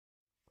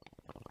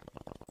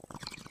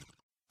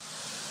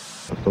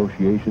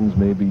associations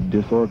may be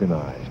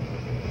disorganized,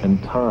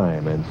 and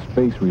time and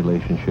space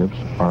relationships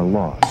are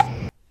lost.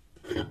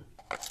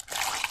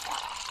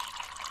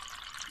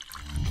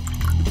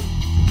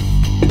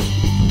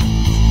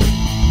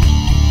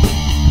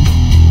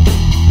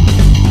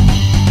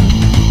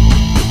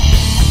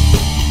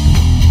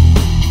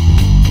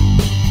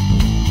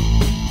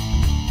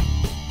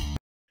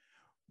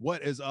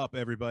 What is up,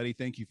 everybody?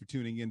 Thank you for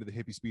tuning into the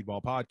Hippie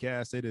Speedball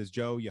Podcast. It is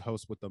Joe, your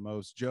host with the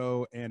most,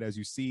 Joe. And as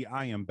you see,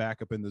 I am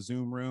back up in the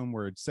Zoom room.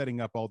 We're setting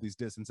up all these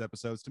distance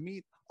episodes to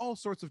meet all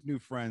sorts of new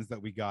friends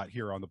that we got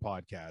here on the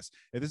podcast.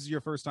 If this is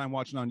your first time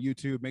watching on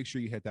YouTube, make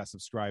sure you hit that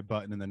subscribe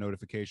button and the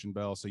notification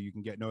bell so you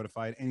can get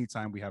notified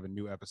anytime we have a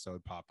new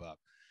episode pop up.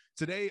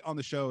 Today on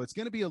the show, it's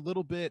going to be a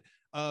little bit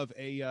of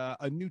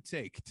a new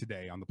take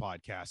today on the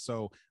podcast.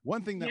 So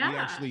one thing that we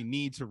actually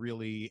need to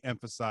really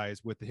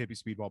emphasize with the Hippie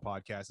Speedball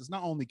Podcast is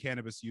not only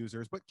cannabis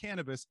users, but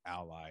cannabis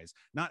allies.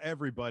 Not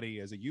everybody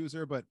is a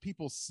user, but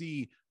people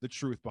see the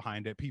truth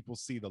behind it. People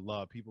see the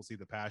love. People see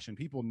the passion.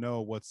 People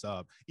know what's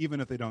up, even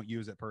if they don't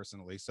use it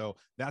personally. So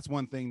that's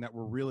one thing that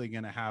we're really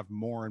going to have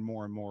more and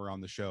more and more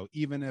on the show,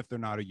 even if they're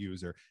not a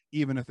user,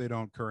 even if they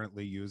don't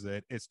currently use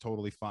it. It's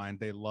totally fine.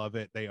 They love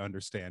it. They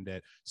understand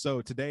it.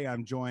 So today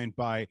I'm joined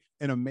by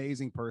an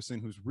amazing person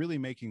who's really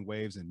making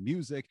waves in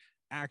music,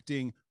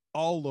 acting,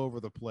 all over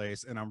the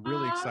place, and I'm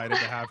really excited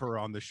to have her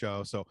on the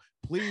show. So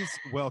please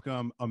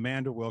welcome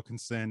Amanda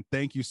Wilkinson.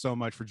 Thank you so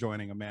much for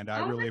joining, Amanda.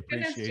 I really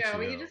appreciate Joe.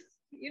 you.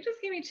 You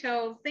just gave me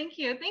chills. Thank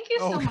you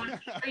so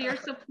much for your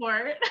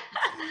support.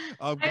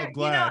 I'm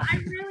glad.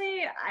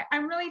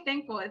 I'm really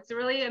thankful. It's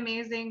really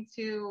amazing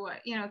to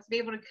be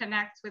able to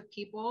connect with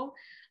people,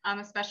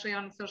 especially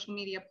on a social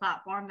media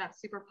platform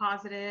that's super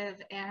positive.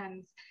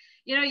 And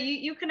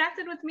you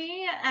connected with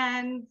me,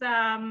 and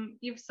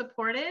you've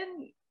supported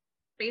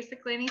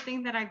basically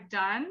anything that I've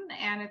done,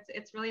 and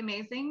it's really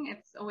amazing.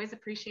 It's always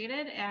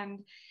appreciated. And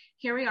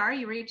here we are.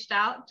 You reached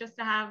out just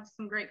to have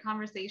some great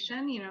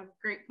conversation,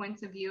 great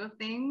points of view of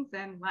things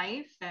and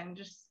life, and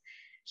just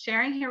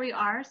sharing. Here we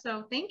are.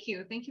 So thank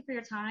you for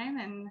your time.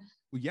 And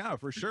yeah,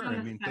 for sure.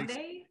 I mean, thanks.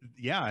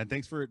 Yeah, and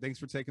thanks for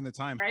taking the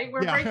time. Right,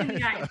 we're breaking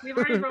the ice. We've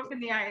already broken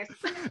the ice.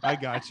 I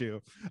got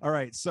you. All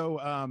right,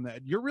 so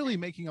you're really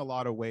making a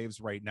lot of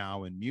waves right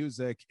now in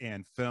music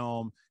and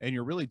film, and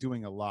you're really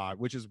doing a lot,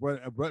 which is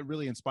what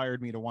really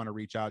inspired me to want to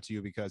reach out to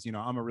you, because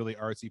I'm a really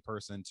artsy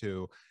person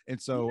too.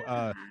 And so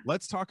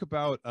let's talk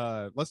about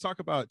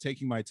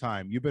Taking My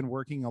Time. You've been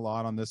working a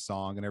lot on this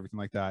song and everything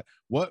like that.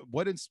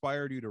 What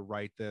inspired you to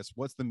write this?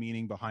 What's the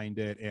meaning behind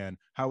it, and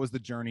how was the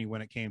journey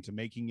when it came to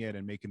making it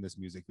and making this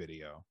music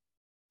video?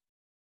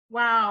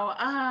 Wow.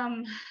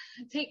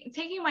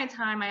 Taking My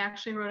Time, I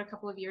actually wrote a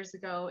couple of years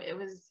ago. It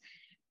was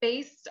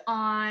based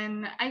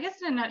on, I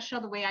guess in a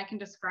nutshell, the way I can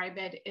describe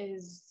it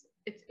is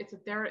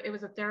it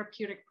was a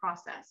therapeutic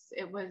process.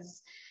 It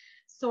was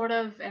sort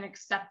of an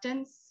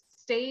acceptance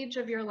stage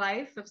of your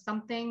life of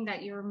something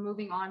that you're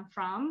moving on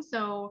from.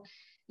 So,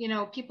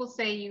 people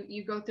say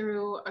you go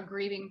through a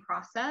grieving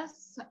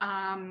process.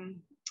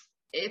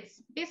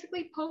 It's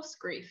basically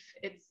post-grief.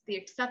 It's the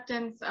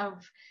acceptance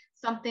of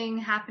something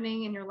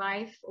happening in your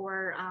life,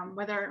 or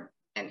whether,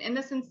 and in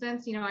this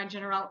instance, I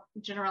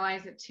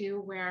generalize it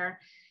too, where,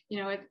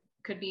 it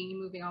could be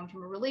moving on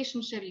from a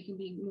relationship, you can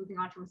be moving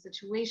on from a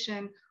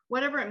situation,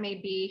 whatever it may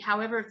be,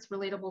 however it's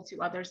relatable to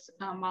others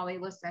while they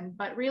listen.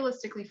 But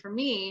realistically for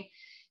me,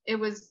 it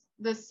was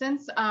the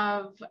sense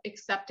of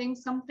accepting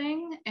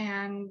something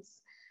and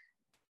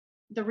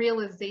the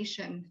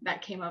realization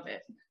that came of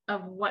it,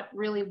 of what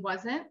really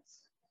wasn't,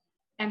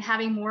 and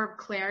having more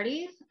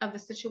clarity of the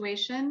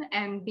situation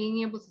and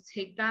being able to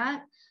take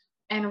that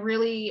and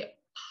really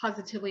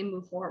positively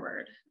move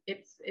forward.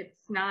 It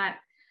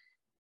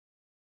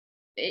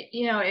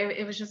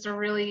was just a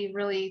really,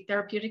 really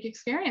therapeutic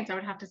experience, I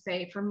would have to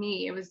say. For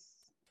me, it was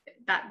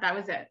that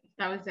was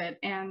it.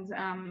 And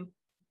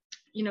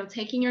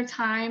taking your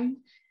time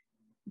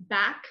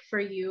back for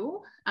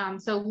you.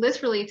 So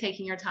literally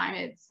taking your time.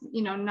 It's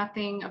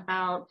nothing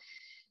about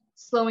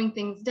slowing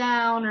things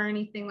down or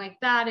anything like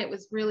that. It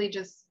was really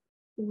just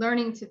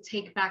learning to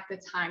take back the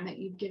time that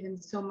you've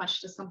given so much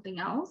to something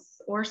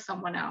else or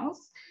someone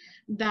else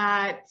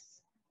that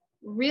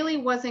really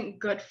wasn't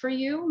good for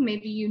you.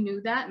 Maybe you knew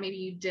that, maybe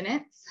you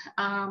didn't.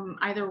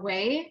 Either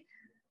way,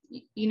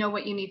 you know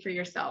what you need for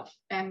yourself,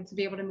 and to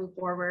be able to move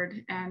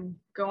forward and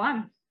go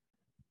on.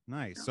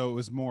 Nice. So it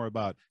was more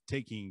about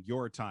taking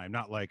your time,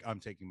 not like I'm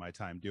taking my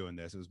time doing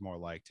this. It was more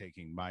like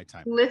taking my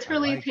time.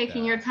 Literally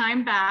taking your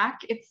time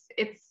back. It's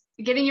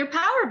getting your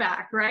power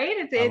back, right?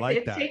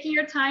 It's taking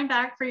your time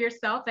back for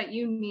yourself that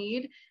you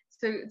need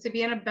to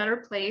be in a better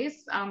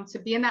place, to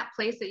be in that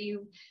place that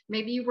you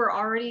were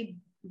already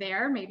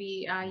there,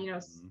 maybe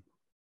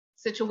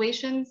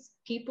situations,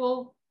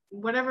 people,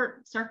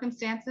 whatever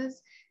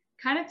circumstances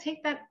kind of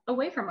take that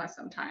away from us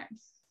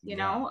sometimes,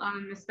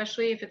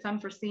 especially if it's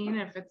unforeseen,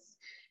 if it's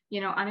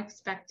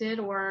unexpected,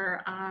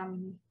 or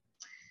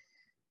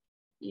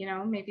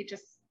maybe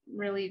just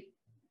really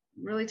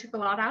took a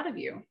lot out of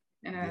you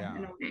in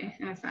a way,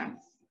 in a sense.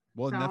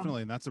 Well, So,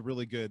 definitely, and that's a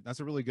really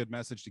good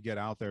message to get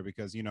out there,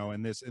 because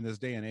in this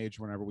day and age,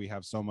 whenever we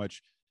have so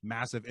much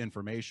massive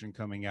information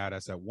coming at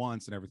us at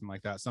once and everything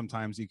like that,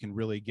 sometimes you can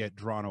really get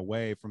drawn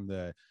away from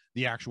the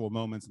actual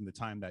moments and the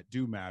time that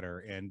do matter,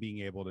 and being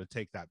able to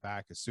take that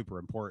back is super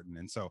important.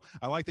 And so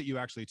I like that you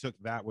actually took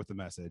that with the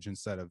message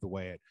instead of the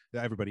way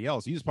that everybody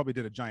else. You just probably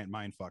did a giant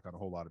mind fuck on a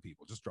whole lot of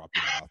people. Just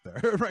dropping it out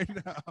there right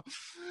now.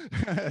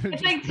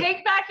 it's like,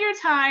 take back your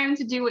time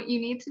to do what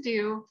you need to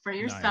do for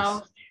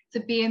yourself. Nice. To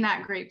be in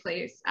that great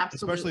place.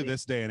 Absolutely. Especially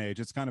this day and age,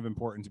 it's kind of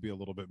important to be a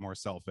little bit more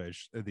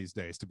selfish these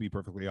days, to be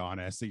perfectly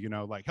honest. So,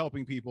 like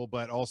helping people,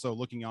 but also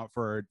looking out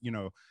for,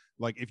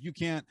 like if you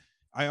can't,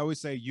 I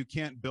always say you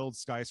can't build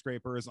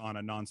skyscrapers on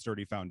a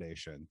non-sturdy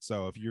foundation.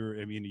 So if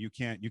you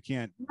can't do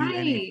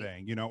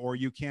anything, or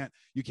you can't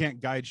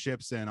guide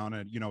ships in on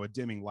a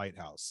dimming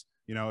lighthouse.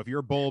 If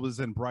your bulb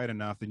isn't bright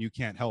enough, then you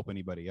can't help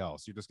anybody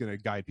else. You're just going to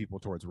guide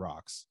people towards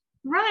rocks.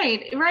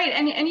 Right. And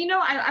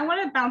I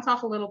want to bounce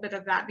off a little bit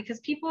of that,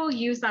 because people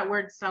use that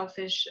word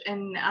selfish,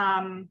 and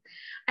I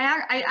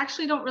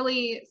actually don't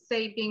really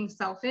say being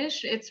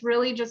selfish. It's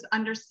really just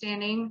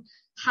understanding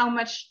how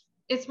much,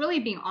 it's really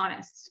being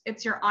honest.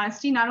 It's your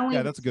honesty, not only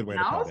that's a good way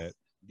to put it.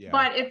 Yeah.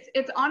 But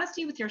it's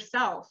honesty with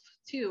yourself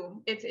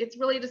too. It's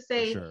really to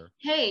say, sure.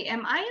 Hey,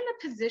 am I in a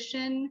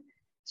position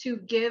to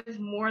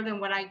give more than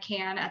what I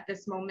can at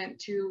this moment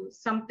to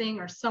something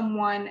or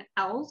someone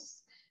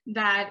else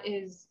that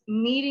is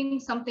needing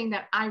something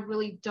that I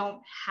really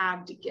don't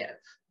have to give,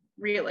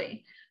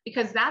 really,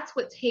 because that's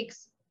what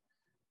takes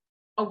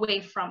away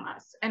from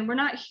us. And we're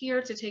not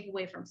here to take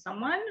away from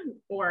someone,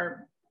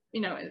 or,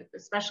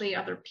 especially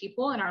other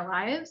people in our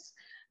lives,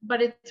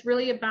 but it's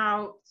really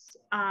about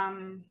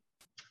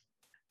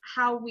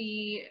how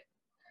we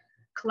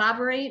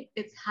collaborate.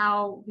 It's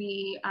how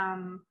we,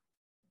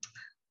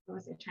 what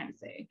was I trying to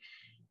say?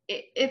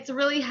 It's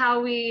really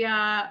how we,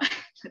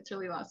 it's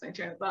really lost my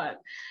train of thought.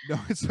 No,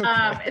 it's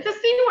okay. It's a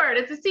C word.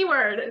 It's a C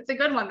word. It's a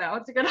good one though.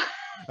 It's a good one.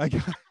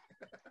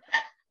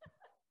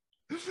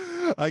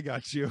 I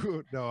got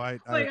you. No, oh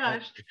my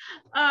gosh.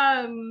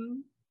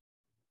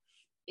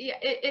 Yeah,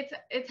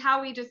 it's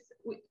how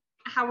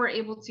how we're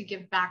able to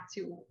give back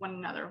to one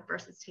another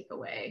versus take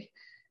away.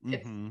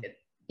 Mm-hmm.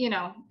 It's in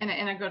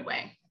a good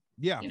way.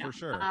 Yeah, for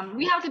sure.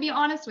 We have to be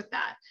honest with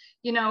that,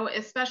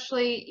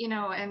 especially,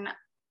 in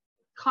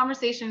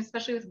conversation,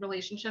 especially with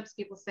relationships.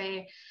 People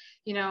say,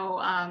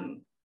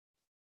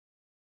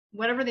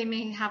 whatever they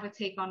may have a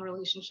take on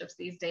relationships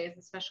these days,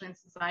 especially in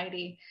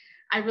society,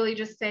 I really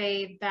just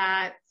say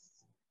that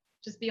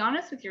just be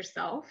honest with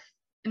yourself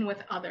and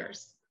with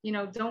others.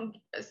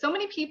 So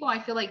many people, I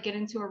feel like, get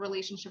into a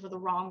relationship for the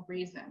wrong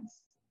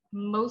reasons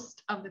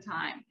most of the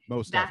time.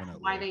 That's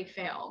definitely why they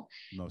fail.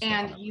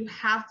 You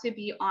have to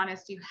be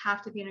honest. You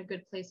have to be in a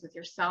good place with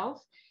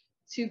yourself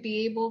to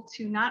be able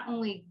to not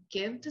only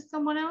give to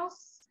someone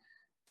else,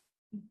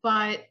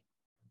 but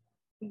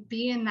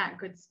be in that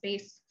good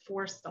space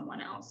for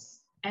someone else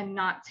and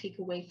not take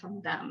away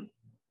from them.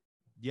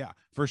 Yeah,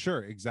 for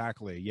sure.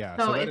 Exactly. Yeah.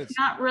 So it's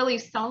not really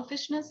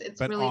selfishness. It's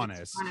really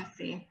honest.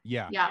 Honesty.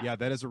 Yeah.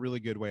 That is a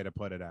really good way to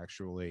put it,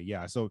 actually.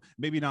 Yeah. So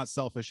maybe not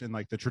selfish in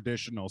like the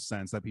traditional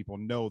sense that people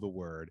know the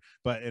word,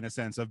 but in a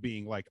sense of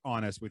being like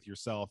honest with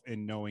yourself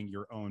and knowing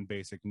your own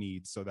basic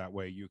needs. So that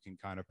way you can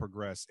kind of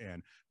progress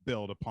and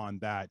build upon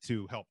that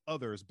to help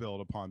others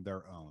build upon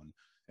their own.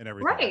 And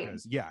everything. Right.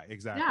 Because, yeah,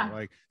 exactly. Yeah.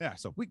 Like, yeah.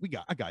 So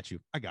I got you.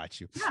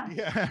 Yeah.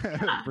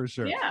 Yeah. For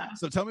sure. Yeah.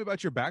 So tell me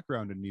about your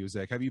background in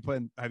music. Have you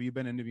been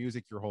into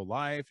music your whole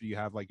life? Do you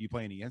have you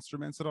play any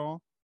instruments at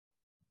all?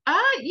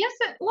 Yes.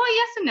 Well,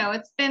 yes and no.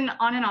 It's been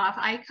on and off.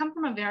 I come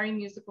from a very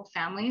musical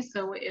family.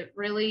 So it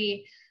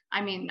really,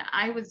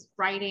 I was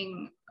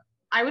writing,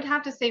 I would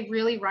have to say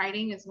really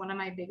writing is one of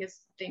my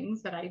biggest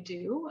things that I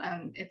do.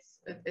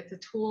 It's a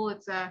tool.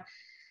 It's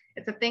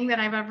a thing that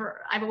I've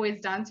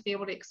always done to be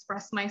able to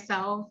express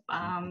myself.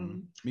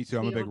 Me too.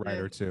 I'm a big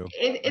writer too.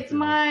 It's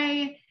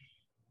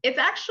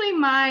actually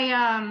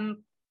my,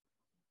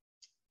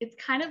 it's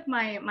kind of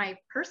my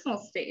personal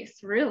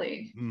space,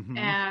 really. Mm-hmm.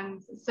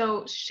 And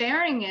so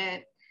sharing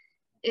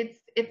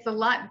it's a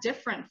lot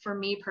different for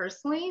me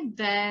personally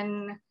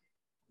than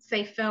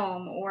say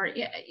film, or,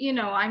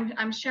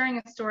 I'm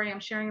sharing a story, I'm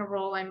sharing a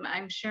role,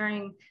 I'm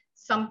sharing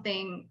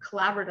something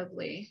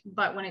collaboratively.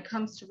 But when it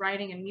comes to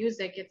writing and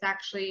music, it's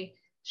actually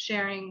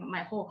sharing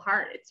my whole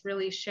heart. It's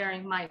really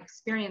sharing my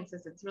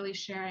experiences. It's really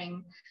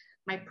sharing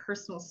my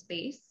personal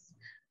space.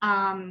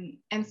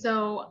 And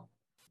so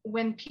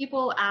when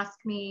people ask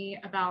me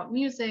about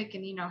music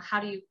and, how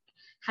do you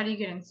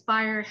get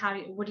inspired?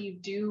 What do you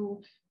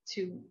do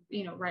to,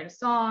 write a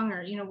song,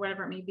 or,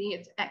 whatever it may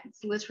be,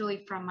 it's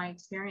literally from my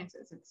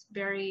experiences. It's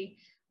very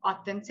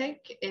authentic.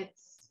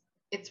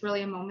 It's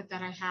really a moment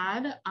that I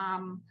had,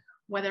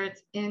 whether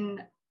it's in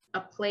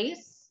a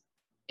place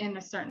in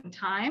a certain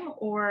time,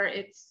 or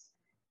it's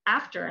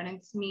after, and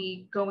it's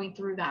me going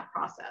through that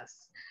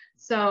process.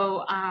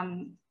 So,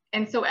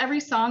 and so every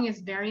song is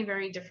very,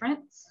 very different,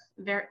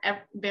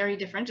 very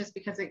different, just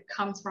because it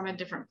comes from a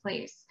different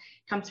place,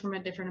 it comes from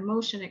a different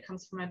emotion, it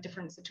comes from a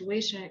different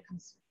situation, it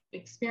comes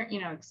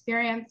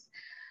experience.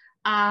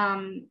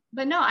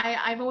 But no,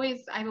 I've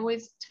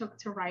always took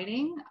to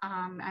writing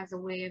as a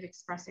way of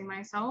expressing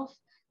myself,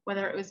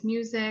 whether it was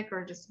music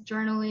or just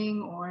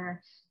journaling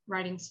or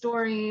writing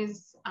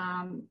stories.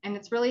 And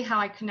it's really how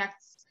I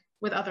connect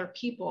with other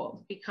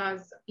people,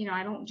 because,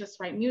 I don't just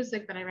write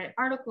music, but I write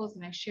articles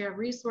and I share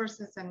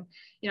resources, and,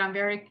 I'm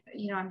very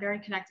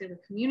connected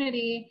with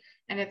community,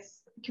 and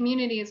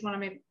community is one of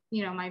my,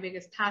 my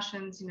biggest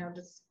passions,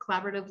 just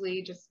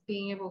collaboratively, just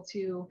being able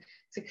to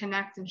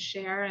connect and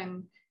share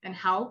and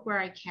help where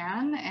I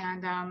can.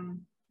 And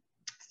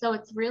so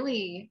it's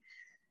really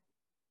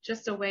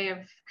just a way of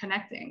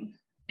connecting.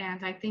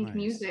 And I think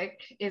music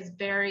is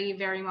very,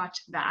 very much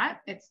that.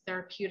 It's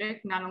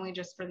therapeutic, not only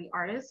just for the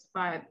artist,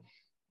 but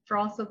for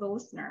also the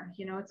listener.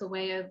 It's a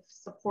way of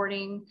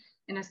supporting,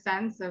 in a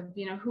sense of,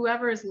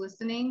 whoever is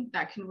listening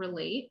that can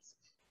relate.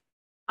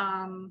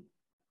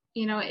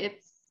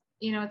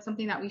 It's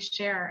something that we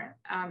share.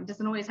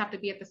 Doesn't always have to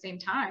be at the same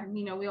time.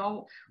 We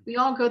all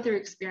go through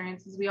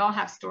experiences. We all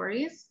have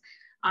stories.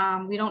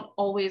 We don't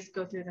always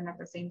go through them at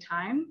the same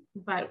time,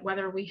 but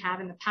whether we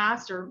have in the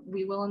past or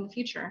we will in the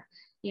future,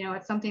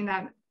 it's something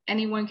that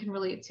anyone can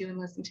relate to and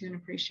listen to and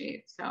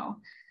appreciate. So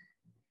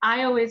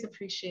I always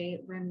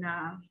appreciate when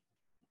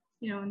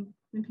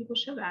people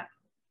show that.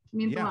 It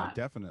means a lot.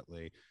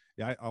 Definitely.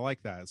 Yeah, I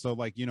like that. So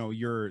like,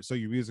 your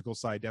musical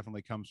side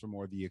definitely comes from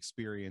more the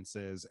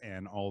experiences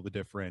and all the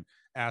different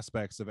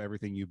aspects of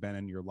everything you've been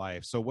in your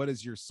life. So what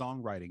is your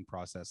songwriting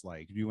process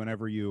like?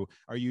 Are you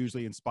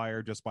usually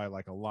inspired just by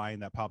like a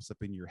line that pops up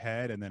in your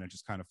head and then it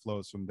just kind of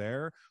flows from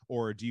there?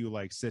 Or do you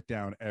like sit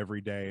down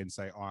every day and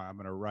say, oh, I'm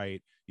going to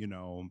write,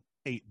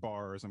 8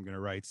 bars, I'm going to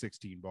write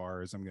 16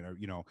 bars, I'm going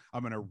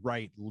to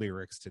write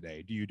lyrics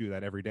today? Do you do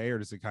that every day, or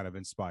does it kind of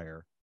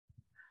inspire?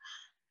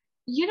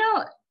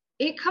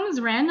 It comes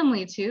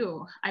randomly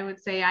too. I would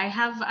say I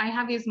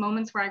have these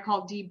moments where I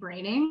call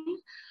debraining,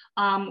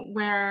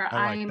 where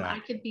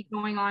I could be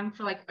going on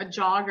for like a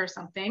jog or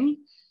something,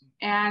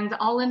 and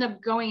I'll end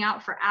up going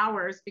out for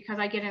hours because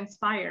I get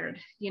inspired,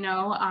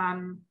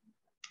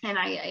 and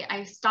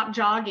I stop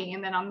jogging,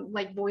 and then I'm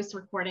like voice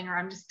recording, or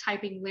I'm just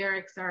typing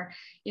lyrics, or,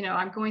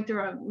 I'm going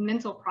through a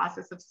mental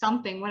process of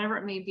something, whatever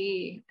it may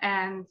be.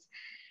 And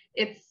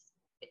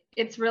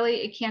it's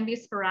really, it can be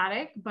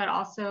sporadic, but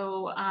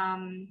also,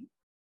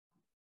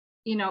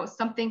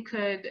 something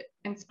could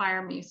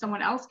inspire me.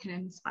 Someone else can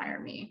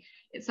inspire me.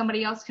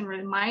 Somebody else can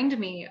remind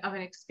me of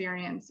an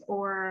experience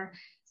or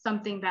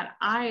something that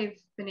I've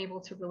been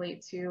able to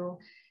relate to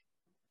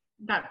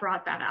that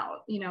brought that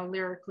out,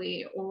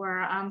 lyrically.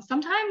 Or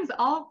sometimes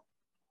I'll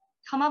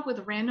come up with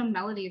random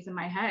melodies in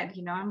my head.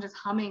 I'm just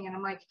humming and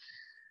I'm like,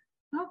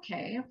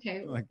 okay.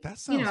 Like, that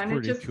sounds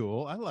pretty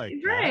cool. I like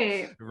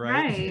that.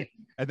 Right.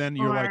 And then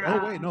you're like,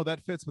 oh wait, no,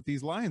 that fits with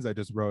these lines I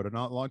just wrote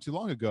not too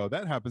long ago.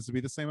 That happens to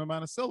be the same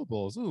amount of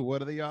syllables. Ooh,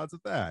 what are the odds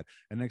of that?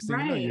 And next thing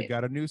you know, you've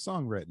got a new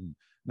song written.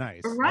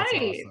 Nice.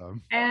 Right. That's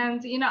awesome.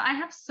 And I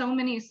have so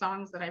many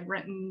songs that I've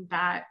written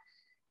that,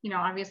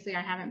 obviously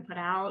I haven't put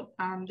out.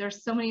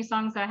 There's so many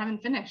songs that I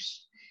haven't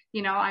finished.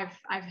 I've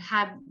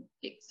had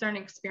certain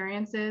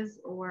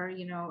experiences or,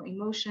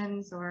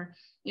 emotions or,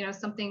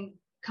 something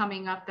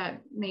coming up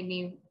that made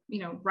me,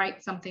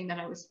 write something that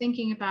I was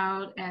thinking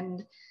about.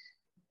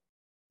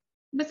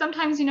 But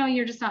sometimes,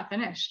 you're just not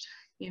finished,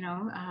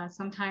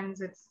 sometimes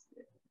it's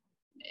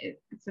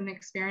an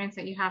experience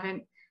that you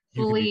haven't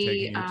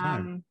fully,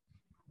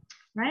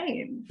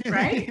 right.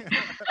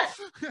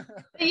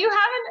 You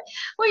haven't,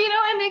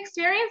 and the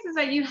experiences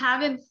that you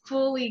haven't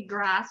fully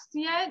grasped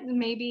yet,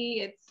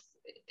 maybe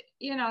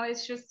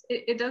it's just,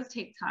 it does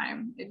take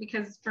time,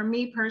 because for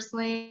me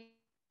personally,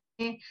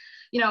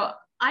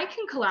 I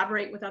can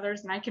collaborate with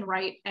others and I can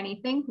write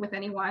anything with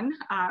anyone,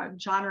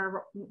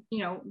 genre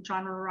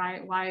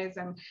wise,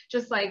 and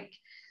just like,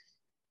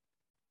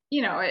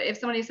 if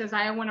somebody says,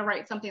 I want to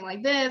write something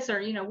like this,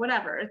 or,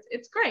 whatever,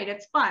 it's great.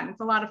 It's fun. It's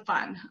a lot of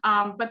fun.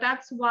 But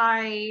that's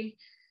why,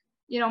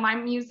 my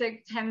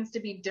music tends to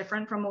be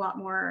different from a lot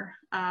more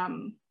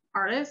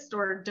artists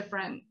or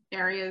different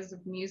areas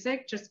of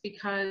music, just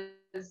because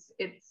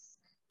it's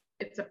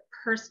a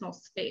personal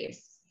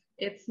space.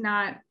 It's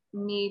not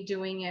me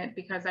doing it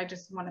because I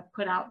just want to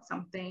put out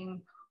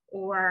something,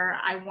 or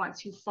I want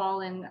to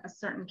fall in a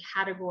certain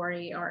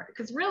category, or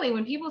because really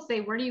when people say,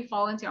 where do you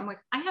fall into? I'm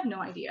like, I have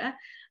no idea.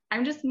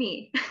 I'm just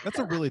me. That's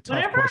a really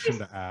tough question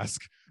to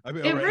ask. I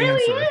mean, it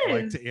really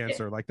is. Like, to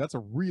answer, like, that's a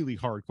really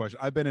hard question.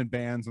 I've been in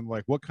bands and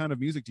like, what kind of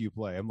music do you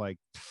play? I'm like,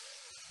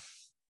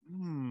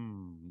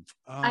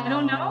 I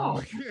don't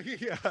know.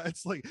 Yeah,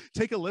 it's like,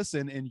 take a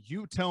listen and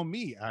you tell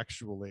me,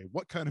 actually,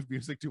 what kind of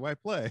music do I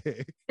play?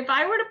 If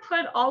I were to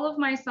put all of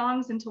my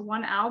songs into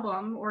one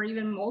album, or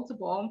even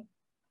multiple,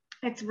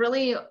 it's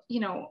really,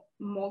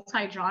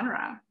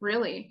 multi-genre,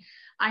 really.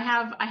 I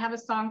have a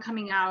song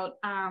coming out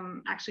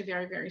actually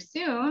very, very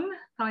soon,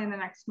 probably in the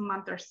next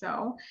month or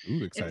so.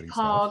 Ooh, exciting. It's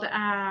called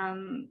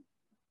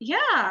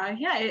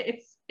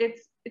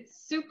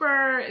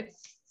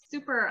it's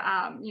super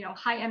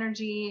high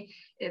energy.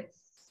 It's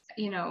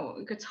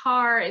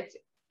guitar, it's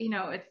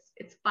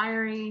it's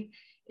fiery.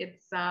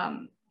 It's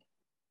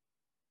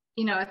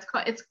you know,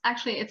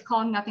 it's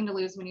called Nothing to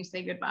Lose When You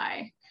Say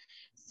Goodbye.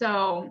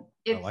 So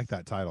I like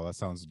that title. That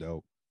sounds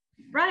dope.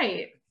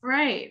 Right.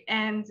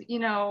 And you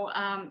know,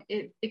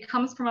 it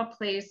comes from a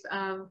place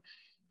of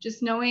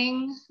just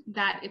knowing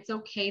that it's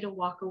okay to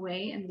walk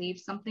away and leave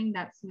something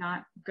that's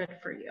not good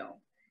for you.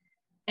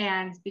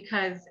 And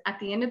because at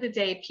the end of the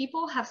day,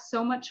 people have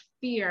so much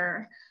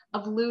fear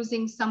of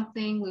losing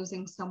something,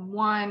 losing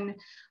someone.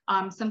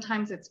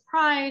 Sometimes it's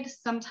pride.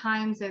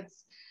 Sometimes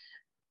it's,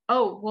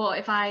 oh, well,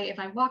 if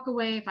I walk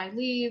away, if I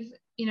leave,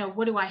 you know,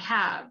 what do I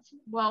have?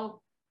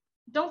 Well,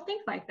 don't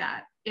think like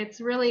that.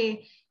 It's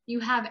really, you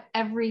have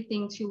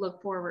everything to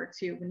look forward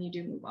to when you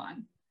do move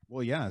on.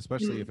 Well, yeah,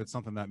 especially if it's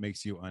something that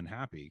makes you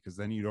unhappy, because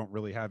then you don't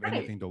really have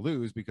anything to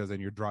lose, because then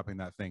you're dropping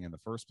that thing in the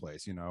first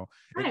place. You know,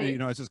 you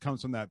know, it just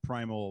comes from that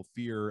primal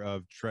fear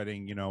of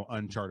treading, you know,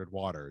 uncharted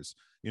waters.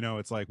 You know,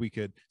 it's like we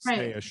could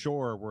stay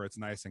ashore where it's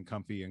nice and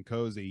comfy and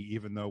cozy,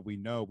 even though we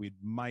know we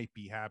might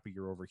be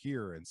happier over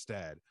here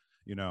instead.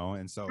 You know,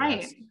 and so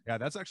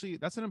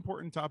that's an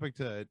important topic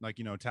to, like,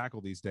 you know,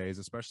 tackle these days,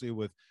 especially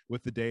with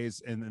the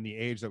days and the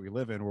age that we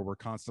live in, where we're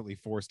constantly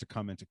forced to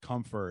come into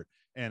comfort,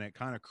 and it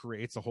kind of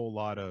creates a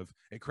lot of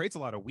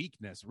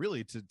weakness,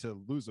 really,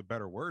 to lose a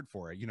better word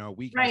for it, you know,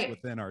 weakness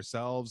within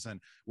ourselves and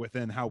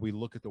within how we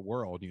look at the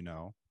world, you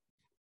know.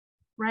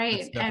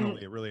 It's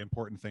definitely a really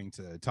important thing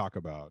to talk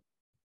about.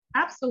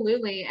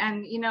 Absolutely.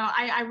 And you know,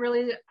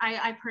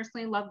 I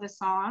personally love this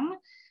song.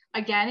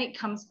 Again, it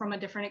comes from a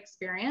different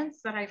experience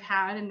that I've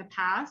had in the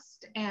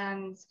past.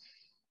 And,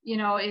 you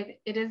know, it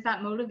is that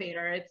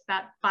motivator. It's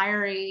that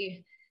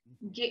fiery,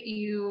 get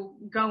you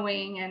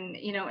going and,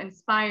 you know,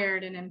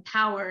 inspired and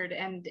empowered.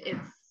 And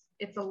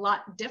it's a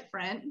lot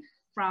different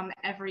from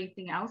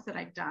everything else that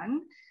I've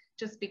done,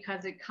 just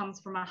because it comes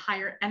from a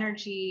higher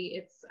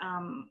energy. It's,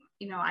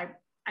 you know, I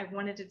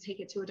wanted to take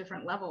it to a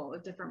different level, a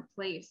different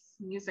place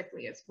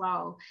musically as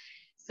well.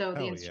 So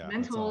the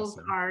instrumentals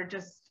are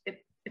just,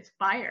 it's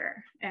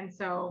fire. And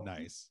so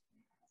nice.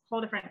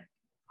 Whole different.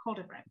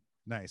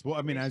 Nice. Well,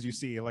 I mean, as you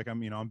see, like,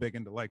 I'm big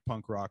into like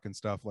punk rock and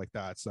stuff like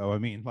that. So I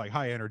mean, like,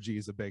 high energy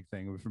is a big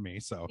thing for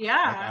me. So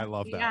yeah, like, I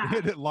love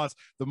that.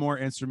 The more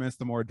instruments,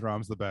 the more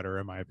drums, the better,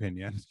 in my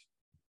opinion.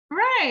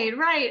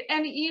 Right.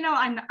 And you know,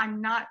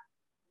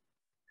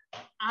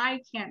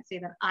 I can't say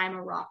that I'm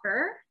a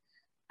rocker.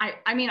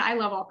 I mean, I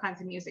love all kinds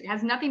of music. It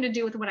has nothing to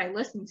do with what I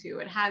listen to.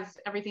 It has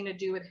everything to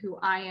do with who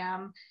I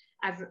am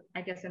as,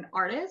 I guess, an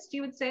artist,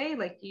 you would say.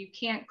 Like, you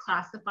can't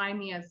classify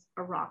me as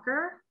a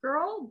rocker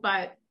girl,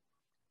 but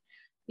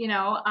you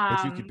know,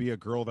 but you could be a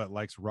girl that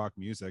likes rock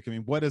music. I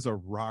mean, what is a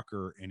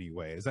rocker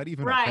anyway? Is that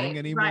even a thing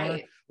anymore?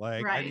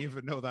 Like, I didn't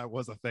even know that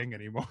was a thing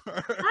anymore.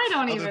 I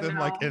don't other even than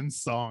know. Like in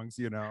songs,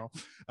 you know.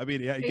 I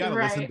mean, yeah, you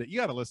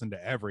gotta listen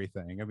to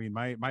everything. I mean,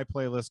 my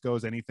playlist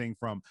goes anything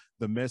from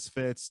the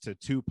Misfits to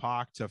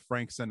Tupac to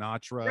Frank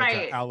Sinatra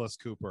to Alice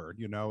Cooper.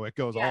 You know, it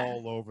goes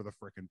all over the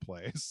freaking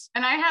place.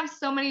 And I have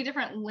so many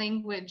different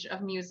language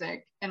of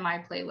music in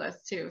my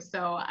playlist too.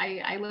 So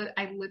I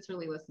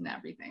literally listen to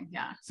everything.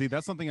 Yeah. See,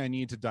 that's something I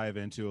need to dive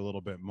into a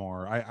little bit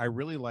more. I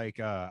really like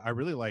that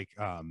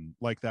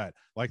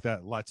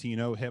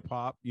Latino hip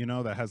hop, you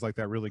know, that has like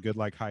that really good,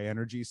 like, high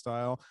energy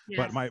style.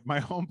 But my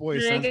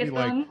homeboy sends me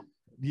like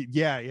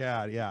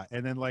yeah,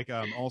 and then like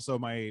also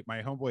my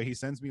homeboy, he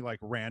sends me like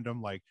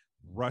random like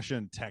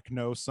Russian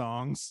techno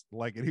songs,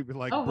 like, and he'd be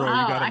like, bro,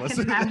 you gotta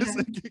listen to this.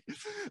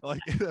 Like,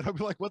 I'd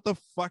be like, what the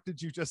fuck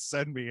did you just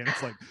send me? And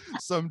it's like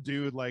some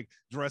dude like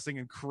dressing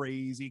in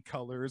crazy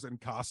colors and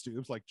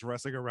costumes, like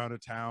dressing around a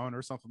town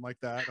or something like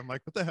that. I'm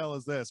like, what the hell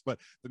is this? But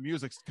the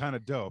music's kind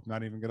of dope,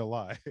 not even gonna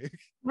lie.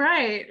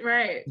 Right.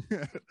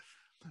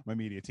 My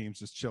media team's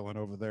just chilling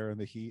over there in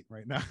the heat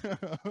right now.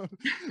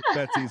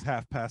 Betsy's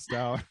half passed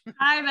out.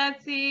 Hi,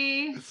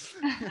 Betsy.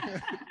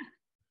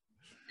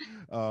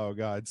 Oh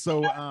God.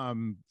 So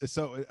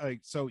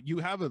so you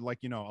have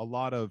definitely a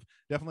lot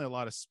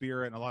of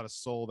spirit and a lot of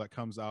soul that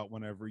comes out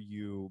whenever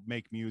you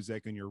make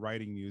music and you're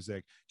writing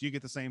music. Do you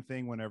get the same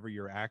thing whenever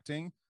you're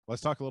acting?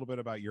 Let's talk a little bit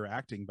about your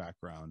acting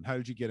background. How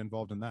did you get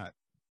involved in that?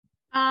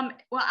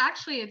 Well,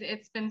 actually,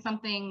 it's been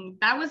something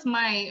that was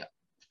my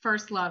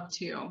first love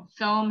too.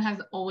 Film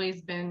has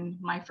always been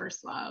my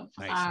first love.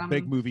 Nice.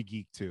 Big movie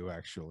geek too,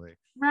 actually.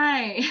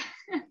 Right.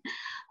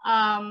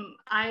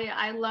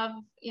 I love,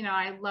 you know,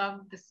 I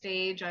love the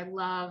stage. I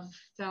love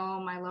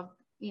film. I love,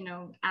 you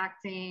know,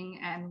 acting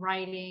and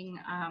writing.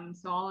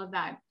 So all of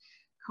that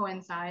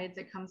coincides.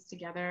 It comes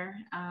together.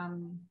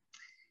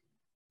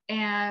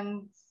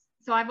 And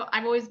so I've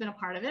always been a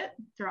part of it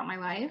throughout my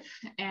life.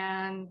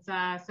 And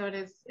so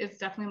it's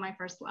definitely my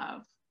first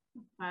love.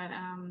 But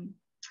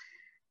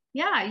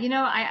yeah, you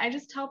know, I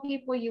just tell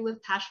people you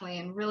live passionately,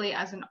 and really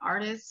as an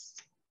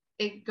artist,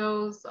 it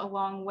goes a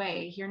long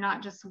way. You're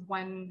not just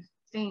one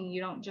thing. You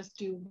don't just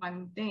do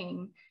one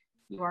thing.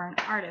 You are an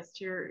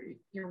artist. You're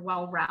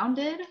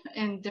well-rounded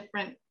in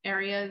different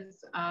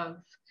areas of,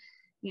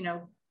 you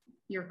know,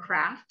 your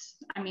craft.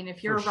 I mean,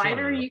 if you're a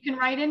writer, you can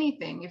write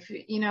anything. If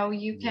you know,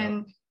 you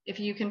can, if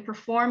you can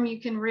perform, you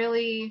can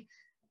really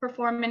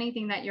perform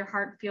anything that your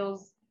heart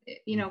feels,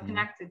 you know, Mhm.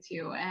 connected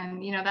to.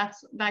 And, you know,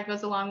 that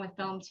goes along with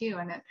film too.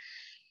 And it,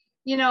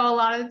 you know, a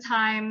lot of the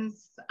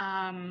times,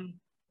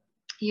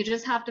 you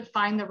just have to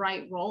find the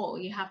right role.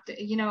 You have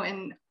to, you know,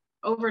 and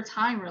over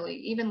time, really,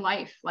 even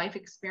life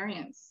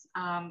experience,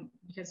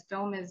 because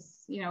film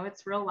is, you know,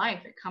 it's real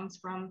life. It comes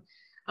from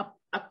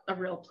a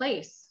real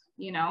place,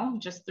 you know,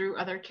 just through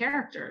other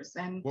characters.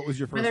 And What was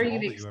your first whether role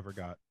you've, that you ever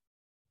got?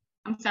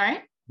 I'm sorry?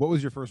 What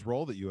was your first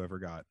role that you ever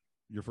got?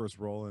 Your first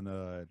role in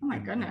Oh my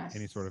in goodness.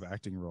 any sort of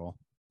acting role?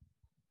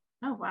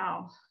 Oh,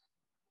 wow.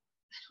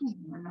 I don't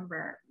even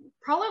remember.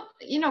 Probably,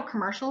 you know,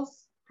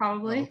 commercials,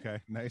 probably. Oh,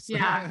 okay, nice.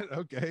 Yeah.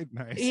 Okay,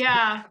 nice.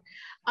 Yeah.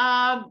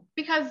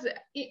 Because,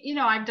 you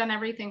know, I've done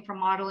everything from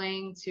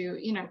modeling to,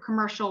 you know,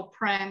 commercial,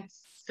 print,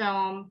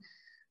 film,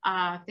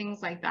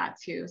 things like that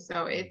too.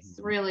 So it's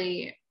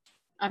really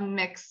a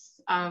mix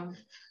of,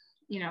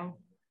 you know,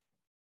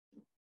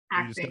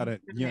 You just acting. gotta,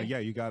 yeah,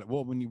 you got it.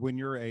 Well, when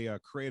you're a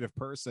creative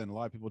person, a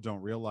lot of people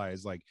don't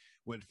realize, like,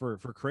 for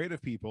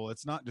creative people,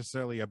 it's not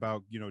necessarily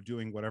about, you know,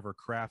 doing whatever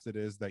craft it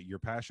is that you're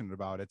passionate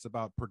about. It's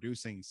about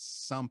producing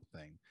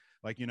something.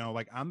 Like, you know,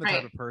 like I'm the type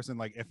Right. of person,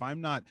 like if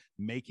I'm not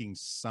making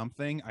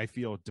something, I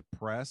feel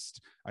depressed.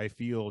 I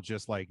feel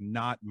just like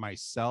not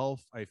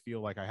myself. I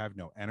feel like I have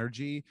no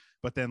energy.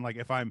 But then, like,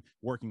 if I'm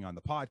working on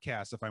the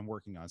podcast, if I'm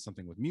working on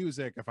something with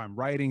music, if I'm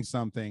writing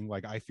something,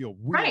 like I feel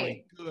really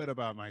Right. good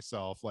about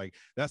myself. Like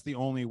that's the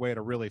only way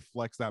to really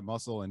flex that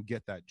muscle and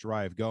get that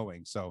drive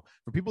going. So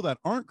for people that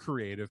aren't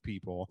creative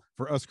people,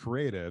 for us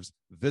creatives,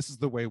 this is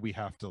the way we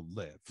have to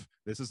live.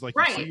 This is like,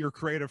 you see Right. your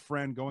creative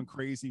friend going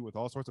crazy with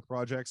all sorts of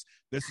projects.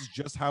 This is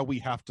just how we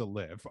have to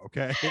live.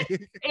 Okay.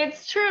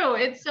 It's true.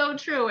 It's so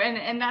true.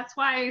 And that's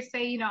why I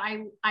say, you know,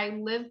 I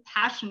live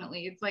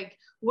passionately. It's like,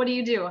 what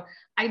do?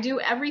 I do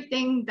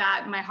everything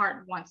that my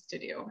heart wants to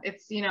do.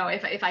 It's, you know,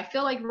 if I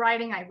feel like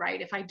writing, I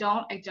write. If I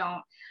don't, I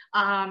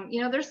don't.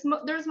 You know, there's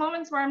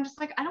moments where I'm just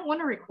like, I don't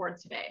want to record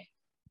today.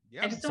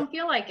 Yeah. I just don't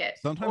feel like it.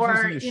 Sometimes you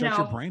just Or, need to you shut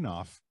your know, brain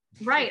off.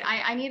 right.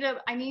 I need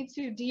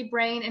to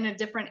debrain in a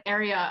different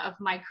area of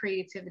my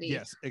creativity.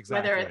 Yes,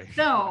 exactly. Whether it's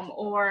film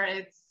or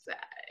it's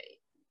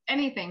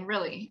anything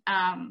really,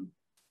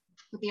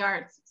 with the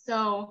arts.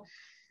 So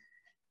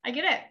I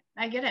get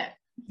it.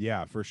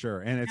 Yeah, for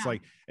sure. And it's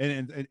like,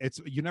 and it's,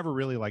 you never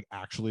really like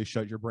actually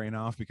shut your brain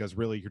off, because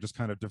really you're just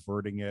kind of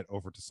diverting it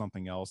over to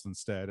something else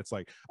instead. It's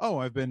like, oh,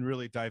 I've been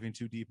really diving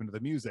too deep into the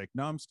music.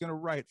 Now I'm just going to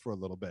write for a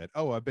little bit.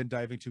 Oh, I've been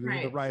diving too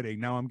into the writing.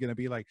 Now I'm going to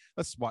be like,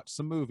 let's watch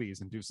some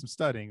movies and do some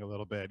studying a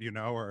little bit, you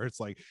know, or it's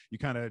like, you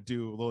kind of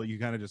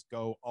just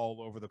go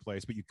all over the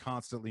place, but you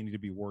constantly need to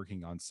be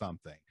working on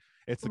something.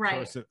 It's the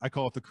curse of, I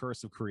call it the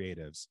curse of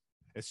creatives.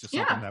 It's just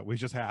something that we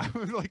just have.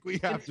 Like we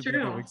have to be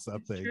doing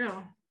something. It's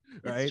true.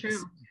 Right. It's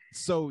true.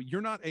 So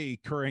you're not a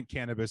current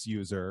cannabis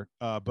user,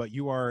 but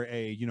you are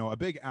a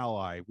big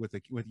ally with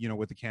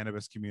the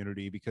cannabis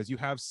community, because you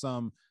have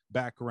some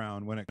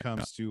background when it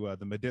comes to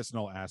the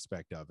medicinal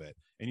aspect of it.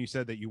 And you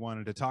said that you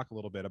wanted to talk a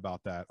little bit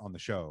about that on the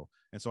show.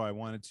 And so I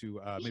wanted to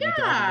maybe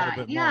delve a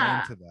little bit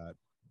more into that.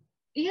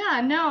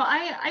 Yeah, no,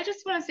 I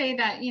just want to say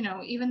that, you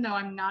know, even though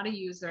I'm not a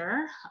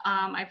user,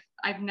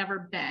 I've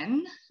never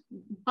been,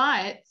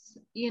 but,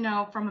 you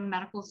know, from a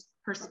medical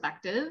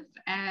perspective,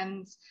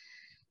 and,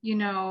 you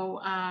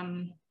know,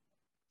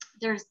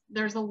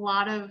 there's a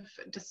lot of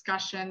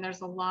discussion,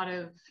 there's a lot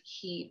of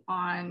heat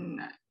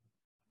on,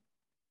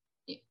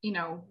 you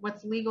know,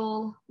 what's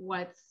legal,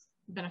 what's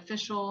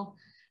beneficial,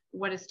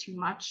 what is too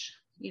much,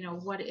 you know,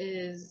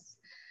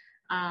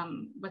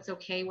 what's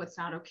okay, what's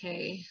not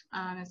okay,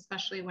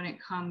 especially when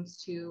it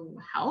comes to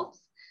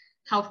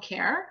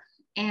healthcare.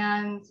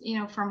 And, you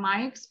know, from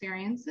my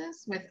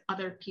experiences with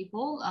other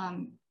people,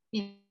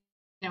 you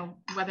know,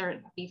 whether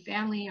it be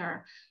family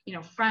or, you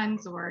know,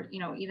 friends, or, you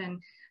know, even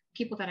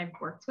people that I've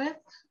worked with,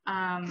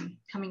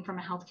 coming from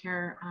a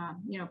healthcare,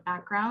 you know,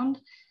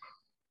 background,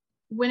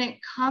 when it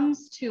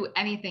comes to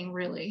anything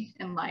really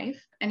in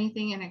life,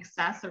 anything in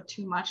excess or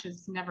too much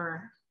is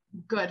never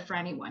good for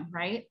anyone,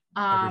 right?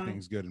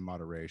 Everything's good in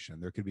moderation.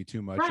 There could be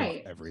too much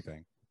of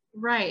everything.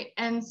 Right.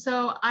 And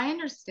so I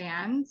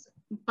understand,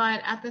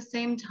 but at the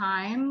same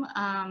time,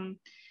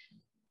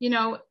 you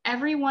know,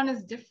 everyone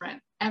is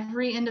different.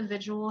 Every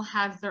individual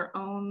has their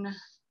own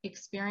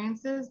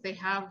experiences. They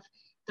have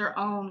their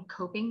own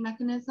coping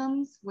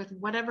mechanisms with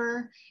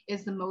whatever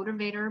is the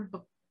motivator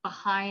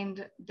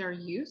behind their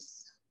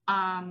use.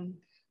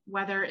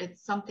 Whether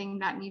it's something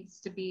that needs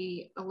to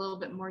be a little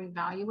bit more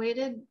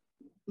evaluated,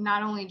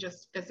 not only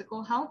just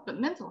physical health, but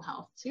mental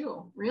health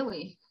too,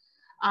 really.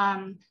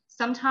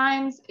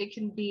 Sometimes it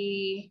can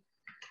be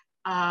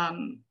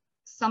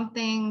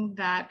something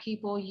that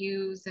people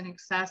use in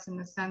excess, in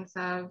the sense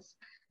of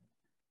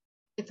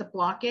it's a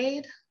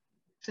blockade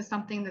to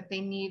something that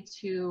they need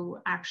to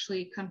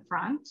actually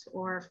confront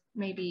or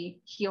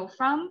maybe heal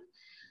from.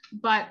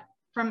 But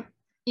from,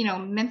 you know,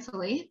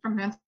 mentally, from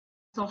mental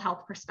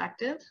health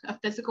perspective, a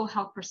physical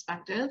health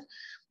perspective,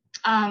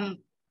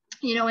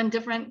 you know, in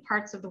different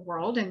parts of the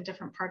world, in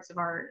different parts of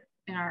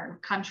in our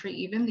country,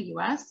 even the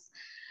US,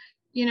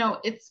 you know,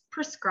 it's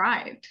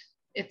prescribed.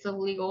 it's a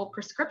legal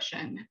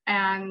prescription.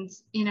 And,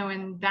 you know,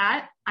 in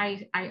that,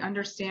 I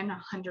understand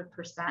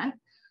 100%,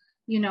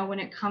 you know, when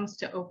it comes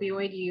to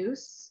opioid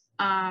use,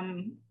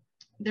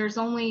 there's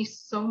only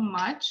so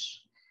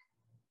much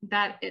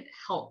that it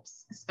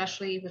helps,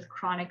 especially with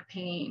chronic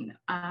pain,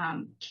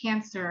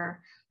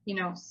 cancer, you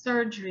know,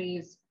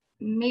 surgeries,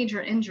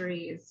 major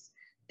injuries,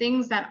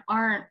 things that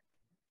aren't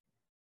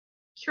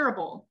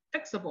curable,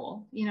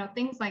 fixable, you know,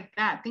 things like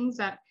that, things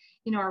that,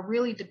 you know, are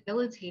really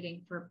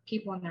debilitating for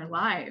people in their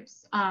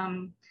lives.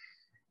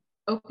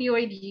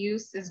 Opioid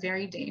use is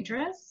very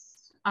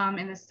dangerous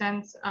in the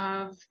sense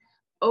of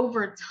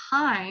over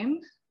time,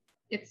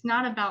 it's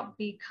not about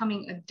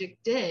becoming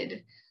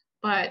addicted,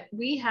 but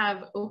we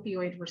have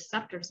opioid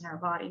receptors in our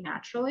body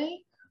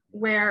naturally,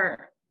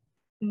 where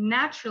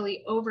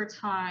naturally over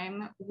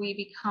time, we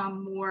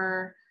become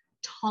more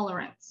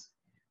tolerant.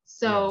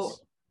 So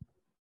Yes.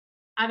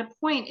 at a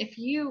point, if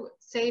you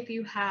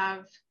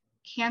have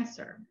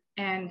cancer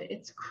and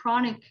it's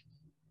chronic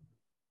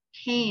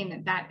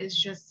pain that is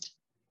just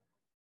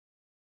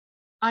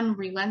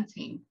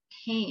unrelenting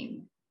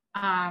pain,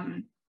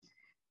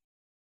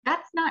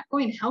 that's not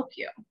going to help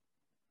you,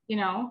 you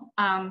know?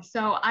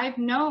 So I've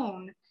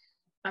known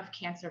of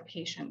cancer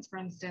patients, for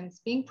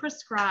instance, being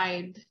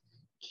prescribed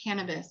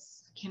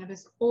cannabis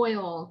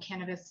oil,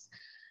 cannabis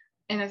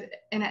in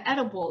an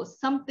edible,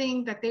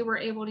 something that they were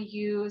able to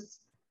use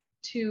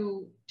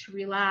to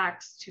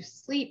relax, to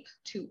sleep,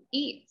 to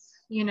eat,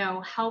 you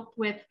know, help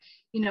with,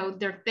 you know,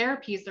 their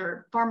therapies,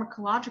 their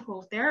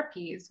pharmacological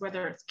therapies,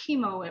 whether it's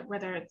chemo,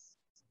 whether it's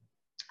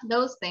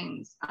those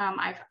things.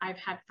 I've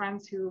had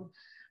friends who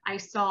I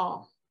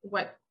saw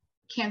what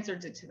cancer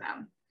did to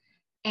them.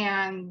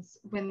 And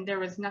when there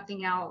was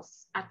nothing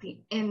else at the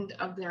end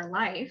of their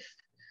life,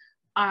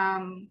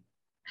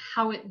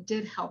 how it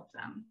did help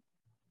them.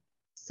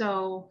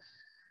 So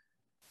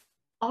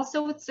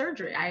also with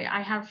surgery,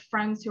 I have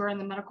friends who are in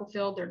the medical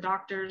field, they're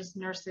doctors,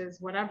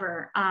 nurses,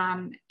 whatever,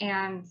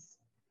 and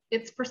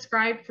it's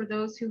prescribed for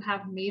those who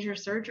have major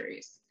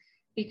surgeries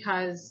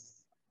because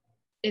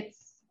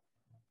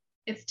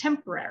it's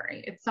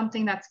temporary. It's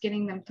something that's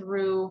getting them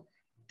through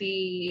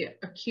the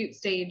acute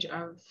stage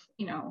of,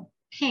 you know,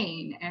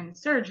 pain and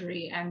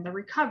surgery and the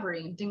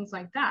recovery and things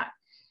like that.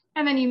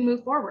 And then you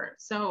move forward.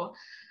 So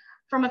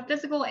from a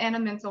physical and a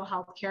mental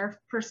health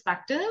care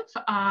perspective,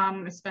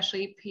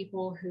 especially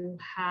people who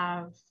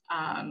have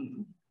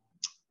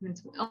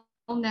mental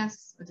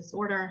illness, a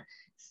disorder,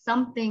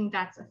 something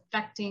that's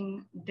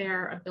affecting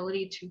their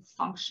ability to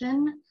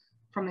function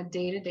from a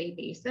day-to-day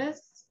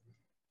basis,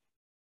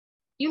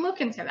 you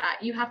look into that.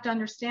 You have to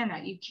understand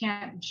that. You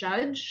can't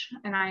judge,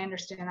 and I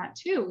understand that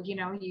too. You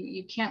know,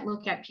 you can't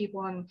look at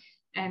people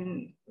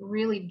and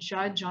really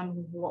judge on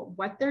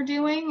what they're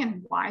doing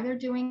and why they're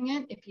doing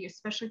it,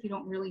 especially if you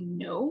don't really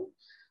know.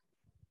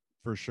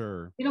 For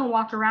sure. You don't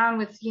walk around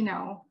with, you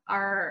know,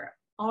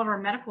 all of our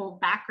medical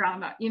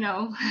background, you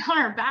know, on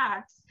our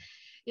backs.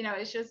 You know,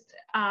 it's just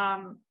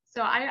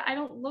so I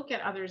don't look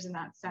at others in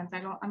that sense.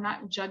 I'm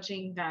not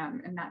judging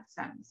them in that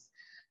sense.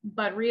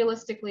 But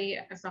realistically,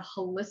 as a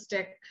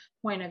holistic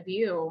point of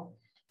view,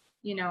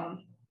 you know,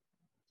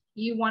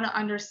 you want to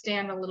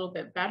understand a little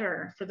bit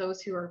better for those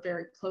who are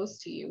very close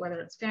to you, whether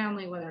it's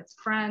family, whether it's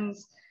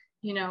friends,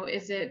 you know,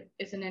 is it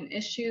an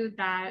issue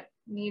that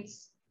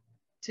needs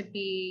to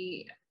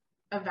be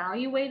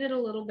evaluated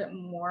a little bit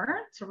more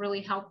to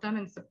really help them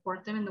and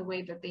support them in the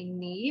way that they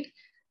need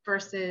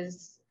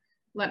versus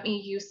let me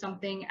use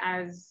something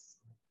as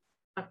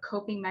a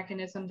coping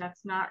mechanism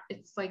that's not,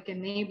 it's like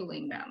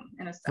enabling them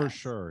in a sense. For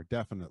sure,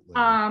 definitely.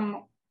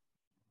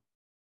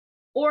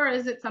 Or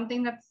is it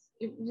something that's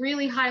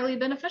really highly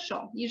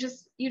beneficial? You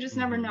just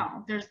never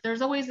know.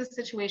 There's always a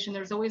situation,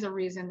 there's always a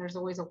reason, there's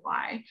always a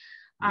why.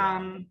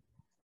 Yeah.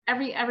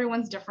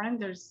 Everyone's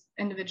different, there's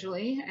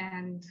individually,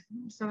 and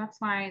so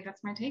that's my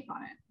take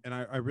on it. And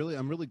I'm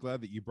really glad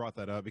that you brought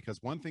that up,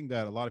 because one thing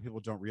that a lot of people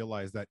don't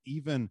realize, that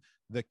even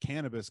the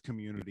cannabis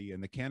community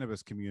and the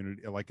cannabis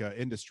community, like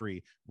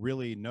industry,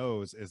 really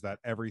knows, is that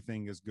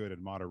everything is good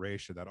in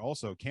moderation. That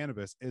also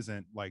cannabis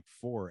isn't like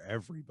for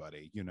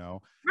everybody, you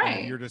know. Right. And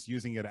if you're just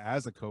using it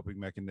as a coping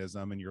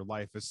mechanism and your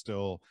life is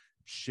still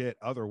shit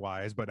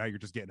otherwise, but now you're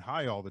just getting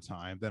high all the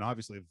time, then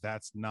obviously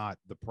that's not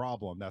the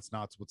problem. That's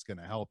not what's going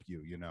to help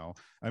you, you know.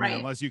 I mean,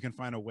 unless you can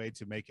find a way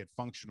to make it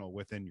functional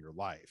within your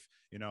life,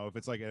 you know. If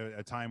it's like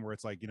a time where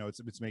it's like, you know,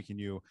 it's making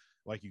you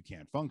like you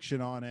can't function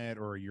on it,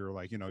 or you're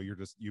like, you know, you're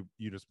just you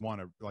just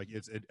want to, like,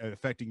 it's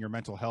affecting your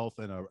mental health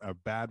in a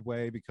bad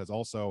way. Because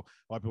also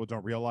a lot of people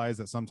don't realize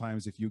that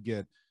sometimes if you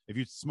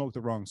smoke the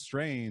wrong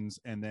strains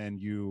and then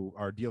you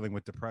are dealing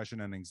with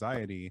depression and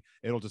anxiety,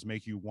 it'll just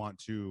make you want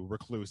to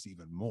recluse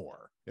even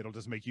more. It'll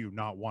just make you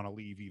not want to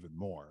leave even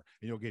more,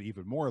 and you'll get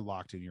even more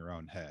locked in your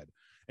own head.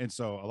 And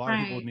so a lot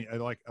of people need,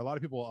 like a lot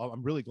of people,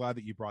 I'm really glad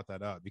that you brought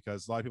that up,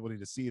 because a lot of people need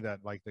to see that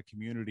like the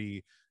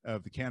community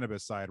of the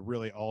cannabis side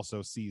really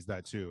also sees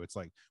that too. It's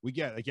like we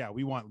get like, yeah,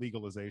 we want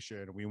legalization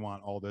and we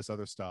want all this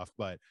other stuff,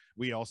 but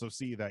we also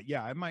see that,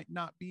 yeah, it might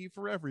not be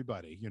for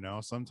everybody. You know,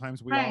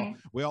 sometimes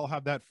we all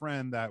have that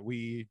friend that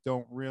we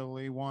don't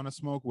really want to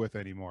smoke with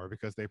anymore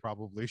because they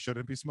probably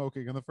shouldn't be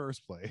smoking in the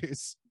first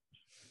place.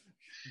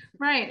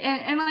 Right.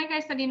 And like I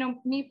said, you know,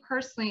 me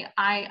personally,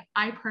 I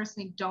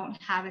personally don't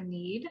have a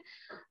need.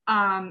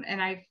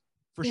 And I've,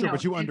 for sure,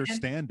 but you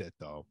understand it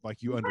though.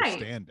 Like you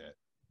understand it.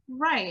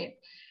 Right.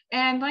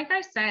 And like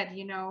I said,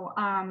 you know,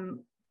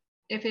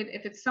 if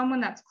it's someone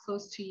that's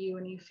close to you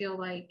and you feel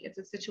like it's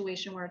a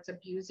situation where it's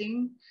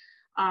abusing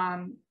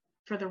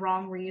for the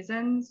wrong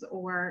reasons,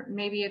 or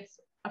maybe it's,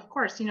 of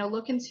course, you know,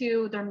 look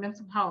into their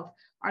mental health.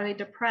 Are they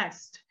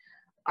depressed?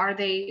 Are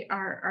they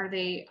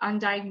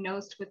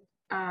undiagnosed with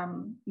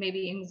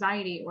maybe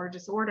anxiety or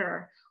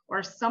disorder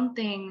or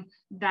something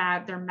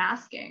that they're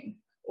masking,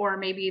 or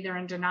maybe they're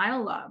in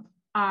denial of,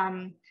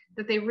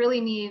 that they really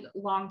need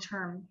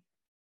long-term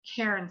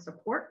care and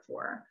support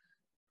for?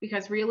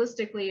 Because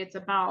realistically, it's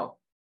about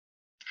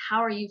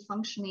how are you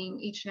functioning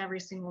each and every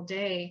single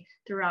day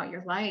throughout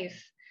your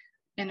life,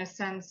 in a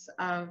sense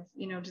of,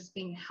 you know, just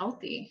being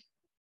healthy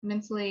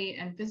mentally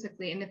and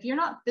physically. And if you're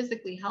not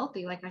physically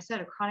healthy, like I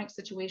said, a chronic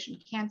situation,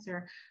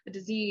 cancer, a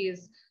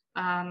disease,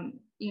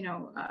 you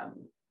know,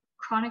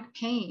 chronic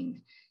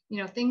pain,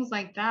 you know, things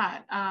like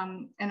that.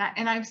 And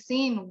I've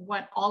seen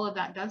what all of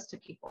that does to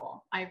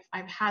people.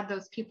 I've had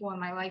those people in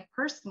my life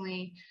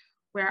personally,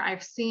 where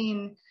I've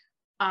seen,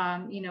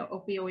 you know,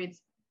 opioids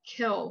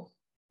kill,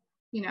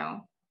 you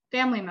know,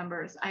 family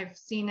members. I've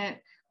seen it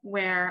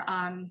where,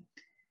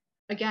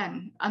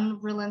 again,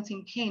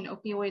 unrelenting pain.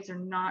 Opioids are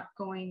not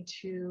going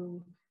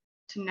to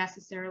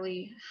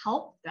necessarily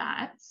help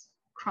that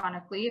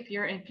chronically. If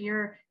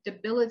you're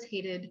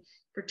debilitated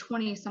for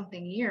 20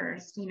 something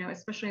years, you know,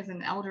 especially as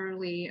an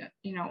elderly,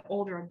 you know,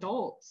 older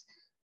adult,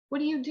 what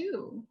do you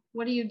do?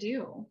 What do you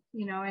do?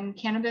 You know, and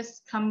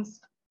cannabis comes,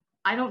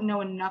 I don't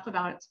know enough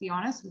about it, to be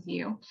honest with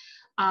you,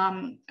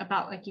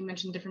 about, like you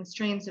mentioned, different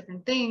strains,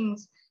 different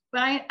things,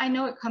 but I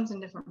know it comes in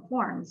different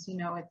forms. You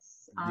know,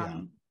 it's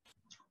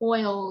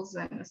oils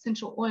and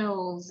essential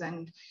oils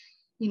and,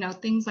 you know,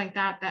 things like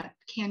that that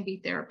can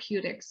be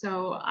therapeutic.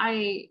 So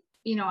I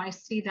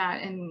see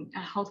that in a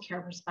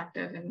healthcare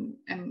perspective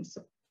and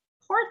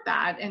support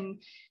that.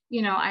 And,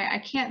 you know,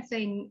 I can't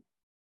say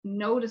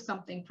no to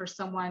something for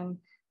someone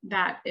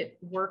that it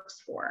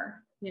works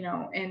for, you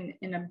know, in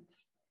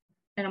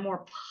a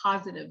more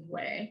positive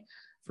way.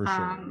 For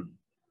sure.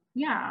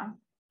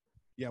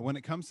 Yeah, when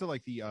it comes to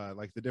like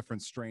the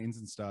different strains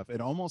and stuff,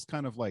 it almost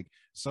kind of like,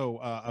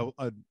 so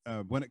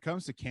when it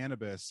comes to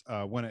cannabis,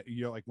 when it,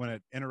 you know, like when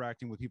it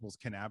interacting with people's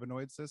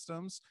cannabinoid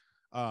systems,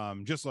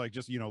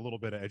 just you know, a little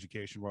bit of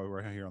education while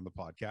we're here on the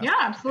podcast. Yeah,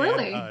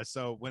 absolutely. And,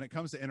 so when it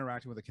comes to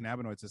interacting with the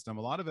cannabinoid system,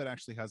 a lot of it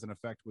actually has an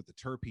effect with the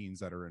terpenes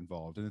that are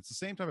involved. And it's the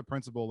same type of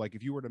principle. Like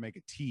if you were to make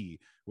a tea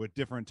with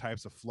different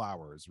types of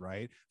flowers,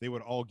 right, they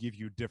would all give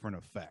you different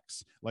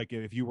effects. Like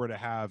if you were to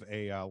have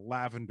a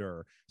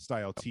lavender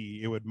style tea,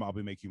 it would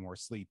probably make you more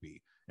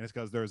sleepy. And it's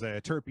because there's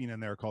a terpene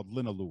in there called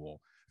linalool.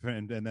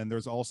 And then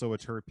there's also a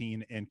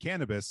terpene in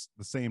cannabis.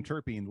 The same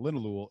terpene,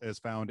 linalool, is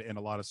found in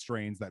a lot of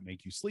strains that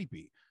make you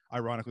sleepy.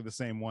 Ironically, the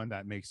same one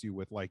that makes you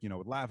with, like, you know,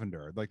 with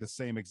lavender, like the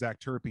same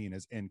exact terpene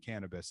is in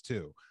cannabis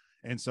too.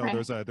 And so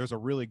there's a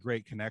really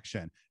great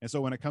connection. And so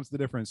when it comes to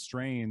different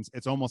strains,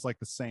 it's almost like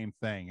the same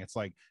thing. It's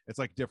like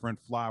different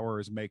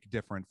flowers make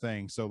different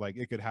things. So like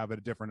it could have a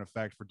different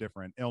effect for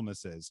different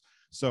illnesses.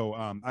 So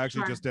I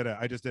actually just did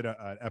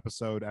an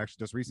episode actually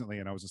just recently,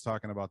 and I was just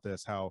talking about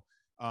this, how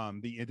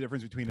the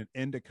difference between an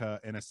indica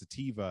and a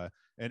sativa.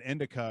 An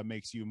indica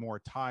makes you more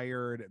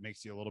tired. It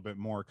makes you a little bit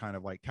more kind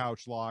of like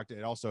couch locked.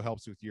 It also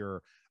helps with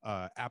your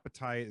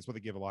appetite. It's what they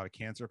give a lot of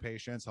cancer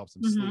patients, helps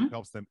them sleep,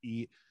 helps them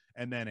eat.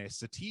 And then a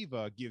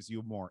sativa gives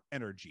you more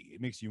energy. It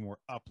makes you more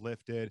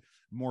uplifted,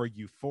 more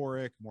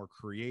euphoric, more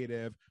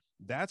creative.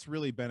 That's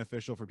really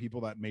beneficial for people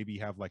that maybe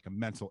have like a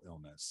mental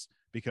illness,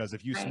 because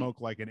if you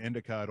smoke like an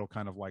indica, it'll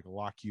kind of like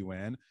lock you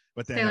in.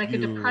 But then like a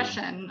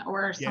depression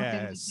or something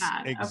like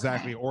that.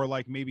 Exactly. Okay. Or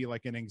like maybe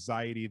like an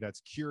anxiety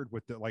that's cured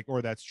with the, like,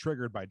 or that's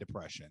triggered by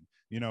depression.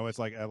 You know, it's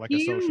like do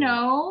you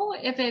know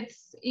if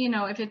it's, you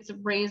know, if it's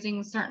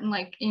raising certain,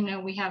 like, you know,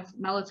 we have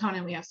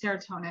melatonin, we have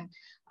serotonin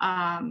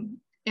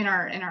in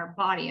our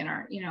body, in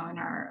our, you know,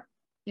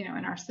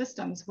 in our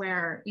systems,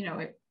 where, you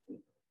know,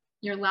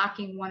 you're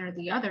lacking one or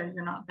the other,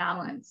 you're not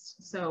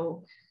balanced.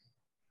 So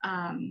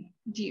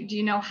do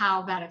you know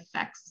how that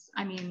affects,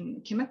 I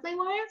mean, chemically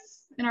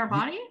wise in our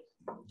body?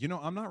 You know,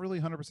 I'm not really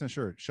 100%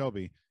 sure.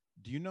 Shelby,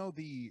 do you know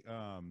the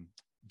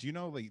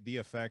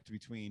effect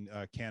between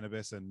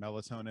cannabis and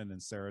melatonin and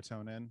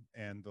serotonin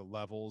and the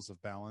levels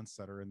of balance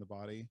that are in the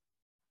body?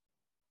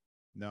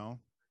 No?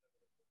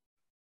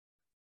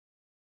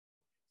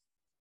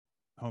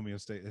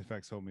 Homeostasis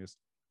affects homeostasis.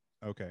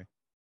 Okay.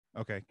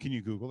 Can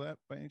you Google that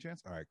by any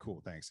chance? All right,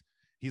 cool. Thanks.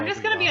 I'm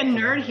just going to be a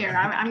nerd here.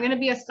 I'm going to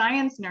be a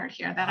science nerd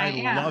here. That I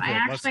am. Love it.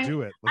 Let's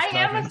do it. I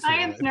am a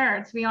science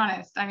nerd, to be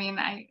honest. I mean,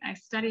 I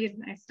studied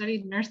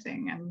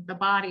nursing and the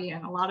body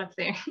and a lot of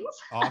things.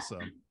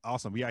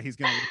 Awesome. Yeah, he's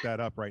going to look that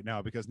up right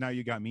now, because now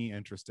you got me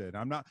interested.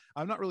 I'm not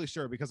really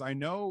sure, because I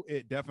know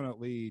it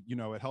definitely, you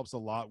know, it helps a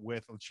lot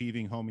with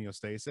achieving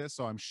homeostasis.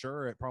 So I'm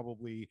sure it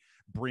probably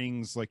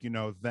brings, like, you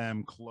know,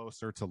 them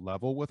closer to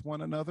level with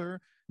one another.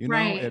 You know,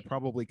 it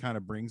probably kind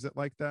of brings it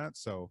like that.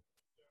 So.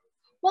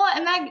 Well,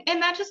 and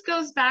that just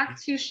goes back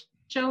to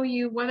show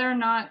you whether or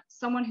not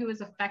someone who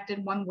is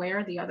affected one way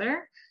or the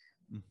other,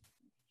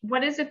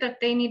 what is it that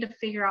they need to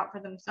figure out for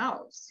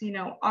themselves? You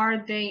know,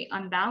 are they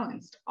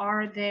unbalanced?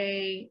 Are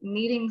they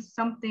needing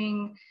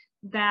something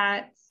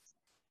that,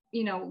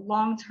 you know,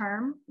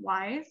 long-term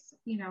wise,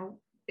 you know,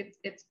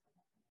 it's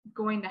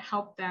going to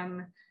help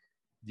them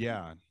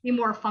be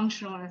more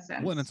functional in a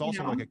sense. Well, and it's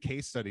also like a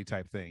case study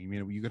type thing. I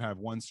mean, you could have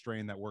one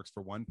strain that works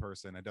for one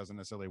person, it doesn't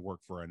necessarily work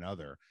for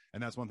another,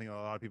 and that's one thing a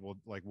lot of people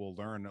like will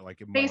learn, like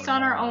based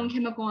on our own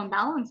chemical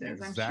imbalances.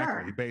 Exactly,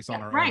 I'm sure. Based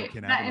on our own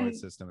cannabinoid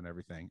system and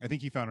everything. I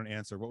think he found an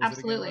answer. What was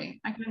it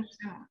again? I can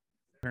understand that.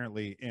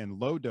 Apparently, in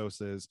low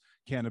doses,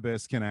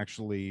 cannabis can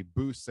actually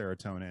boost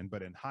serotonin,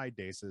 but in high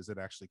doses, it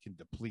actually can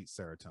deplete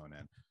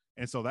serotonin,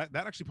 and so that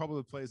actually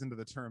probably plays into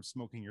the term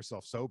smoking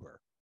yourself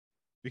sober.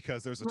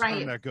 Because there's a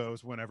term that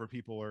goes whenever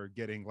people are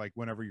getting, like,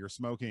 whenever you're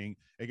smoking,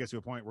 it gets to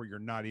a point where you're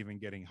not even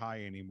getting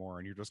high anymore,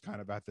 and you're just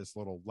kind of at this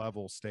little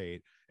level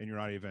state, and you're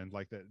not even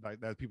like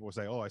that people will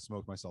say, oh, I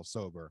smoked myself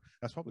sober.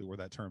 That's probably where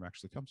that term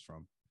actually comes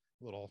from.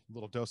 Little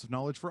dose of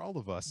knowledge for all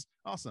of us.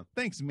 Awesome.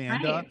 Thanks,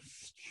 Amanda.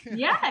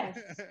 Yes.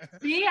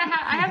 See,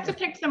 I have to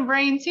pick some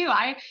brain too.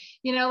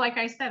 You know, like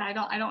I said, I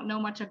don't know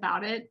much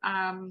about it.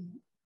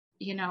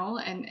 You know,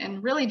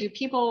 and really, do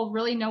people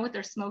really know what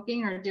they're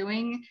smoking or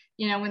doing,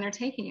 you know, when they're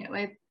taking it?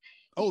 Like,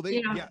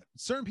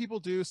 certain people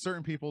do,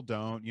 certain people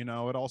don't. You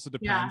know, it also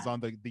depends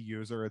on the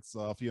user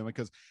itself, you know,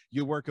 because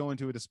you go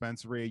into a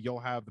dispensary, you'll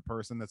have the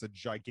person that's a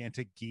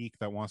gigantic geek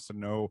that wants to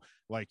know,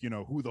 like, you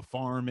know, who the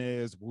farm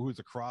is, who's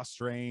the cross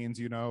strains,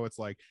 you know, it's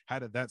like, how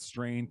did that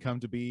strain come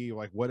to be,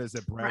 like, what is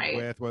it bred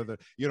with, whether,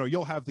 you know,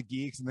 you'll have the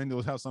geeks, and then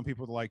you'll have some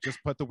people that like, just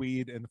put the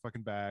weed in the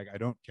fucking bag, I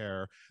don't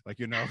care, like,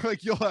 you know,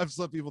 like, you'll have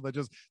some people that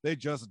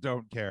just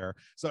don't care.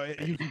 So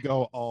you can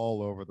go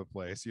all over the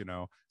place, you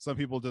know. Some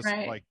people just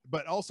like,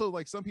 but also,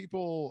 like, some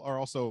people are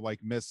also like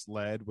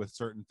misled with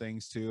certain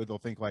things too. They'll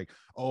think like,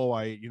 oh,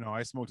 I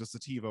smoked a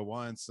sativa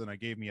once and I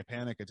gave me a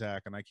panic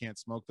attack and I can't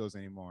smoke those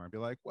anymore. I'd be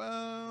like,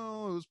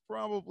 well, it was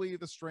probably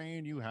the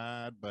strain you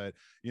had, but,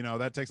 you know,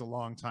 that takes a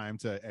long time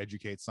to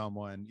educate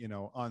someone, you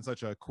know, on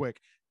such a quick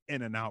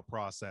in and out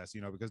process,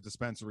 you know, because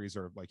dispensaries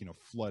are, like, you know,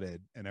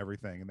 flooded and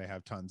everything, and they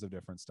have tons of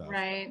different stuff.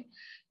 Right.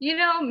 You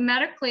know,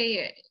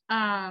 medically,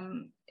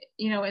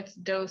 you know, it's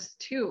dose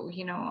too,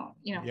 you know,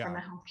 from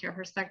a healthcare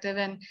perspective.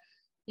 And,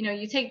 you know,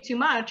 you take too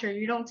much or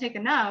you don't take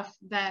enough,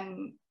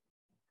 then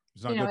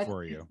it's not good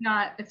for you.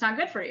 It's not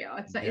good for you.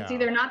 It's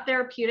either not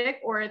therapeutic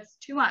or it's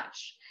too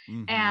much,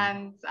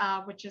 and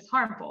which is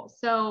harmful.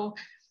 So,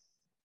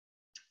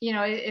 you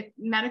know,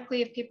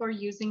 medically, if people are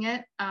using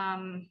it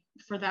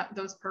for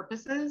those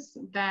purposes,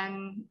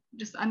 then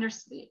just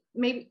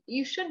maybe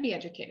you should be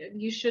educated.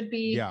 You should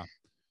be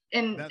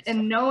in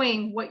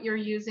knowing what you're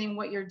using,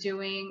 what you're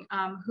doing,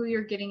 who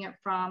you're getting it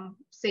from,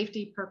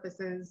 safety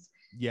purposes.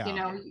 You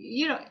know,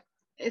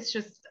 it's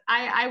just,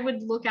 I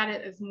would look at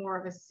it as more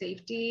of a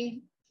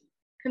safety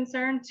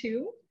concern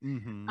too.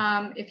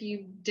 If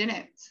you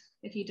didn't,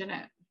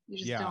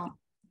 you just don't.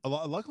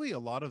 Luckily, a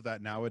lot of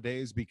that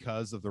nowadays,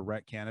 because of the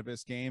rec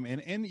cannabis game,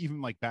 and even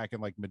like back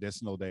in like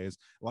medicinal days,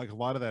 like a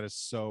lot of that is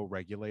so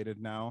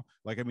regulated now.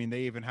 Like, I mean,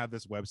 they even have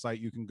this website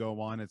you can go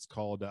on. It's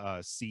called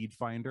Seed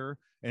Finder,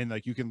 and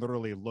like you can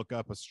literally look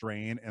up a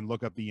strain and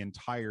look up the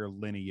entire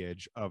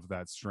lineage of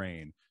that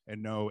strain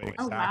and know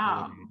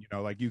exactly, you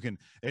know, like you can,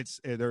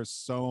 there's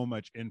so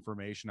much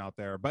information out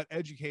there. But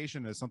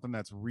education is something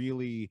that's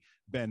really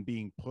been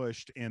being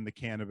pushed in the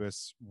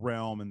cannabis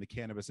realm, in the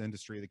cannabis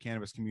industry, the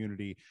cannabis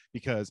community,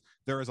 because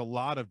there is a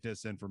lot of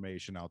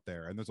disinformation out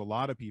there, and there's a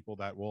lot of people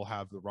that will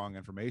have the wrong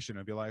information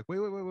and be like, wait,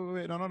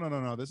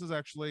 no, this is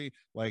actually,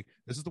 like,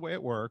 this is the way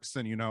it works.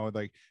 And, you know,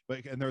 like,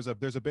 and there's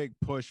a big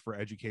push for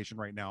education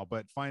right now,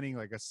 but finding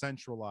like a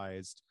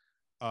centralized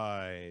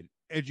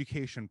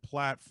education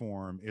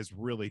platform is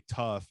really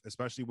tough,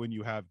 especially when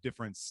you have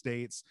different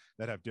states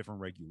that have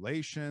different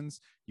regulations,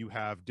 you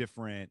have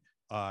different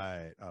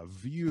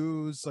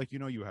views, like, you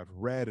know, you have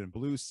red and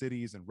blue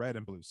cities and red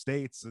and blue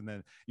states, and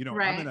then, you know,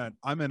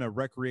 I'm in a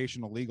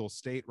recreational legal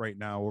state right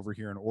now over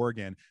here in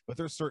Oregon, but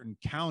there's certain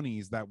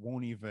counties that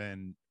won't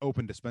even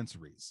open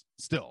dispensaries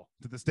still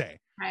to this day.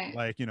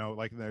 Like, you know,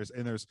 like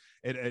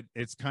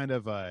it's kind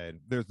of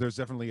there's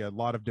definitely a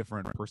lot of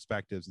different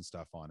perspectives and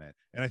stuff on it.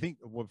 And I think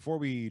before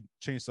we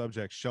change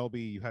subject, Shelby,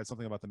 you had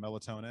something about the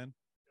melatonin.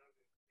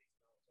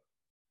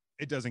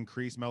 It does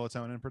increase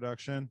melatonin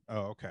production.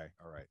 Oh, okay.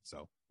 All right.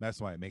 So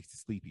that's why it makes you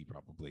sleepy,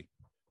 probably.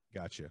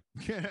 Gotcha.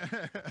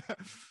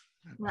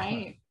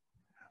 Right.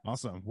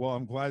 Awesome. Well,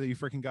 I'm glad that you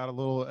freaking got a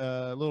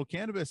little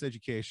cannabis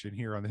education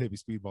here on the Hippie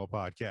Speedball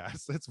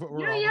podcast. That's what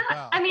we're all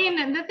about. I mean,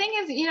 the thing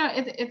is,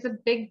 it's a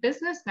big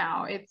business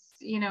now. It's,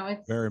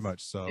 it's very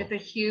much so. It's a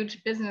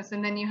huge business.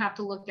 And then you have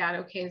to look at,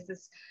 okay, is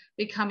this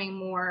becoming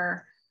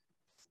more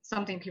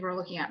something people are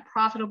looking at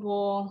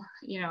profitable,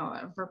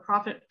 for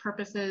profit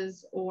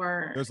purposes,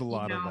 or there's a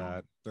lot of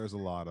that. There's a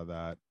lot of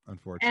that,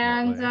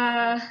 unfortunately.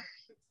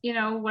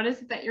 And what is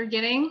it that you're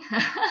getting?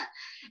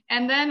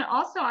 And then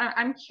also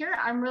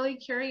I'm really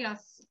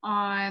curious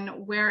on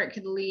where it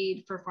could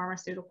lead for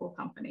pharmaceutical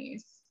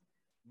companies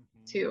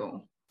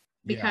too,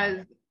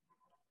 because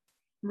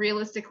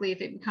realistically, if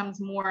it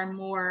becomes more and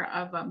more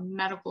of a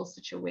medical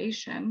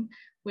situation,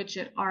 which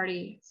it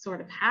already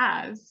sort of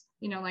has,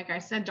 like I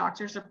said,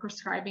 doctors are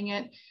prescribing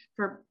it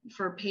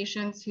for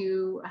patients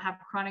who have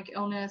chronic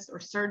illness or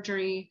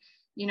surgery,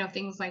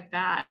 things like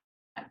that.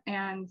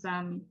 And,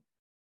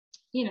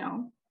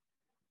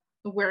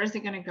 where is it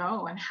going to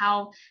go, and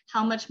how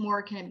much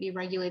more can it be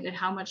regulated?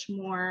 How much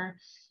more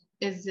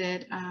is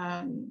it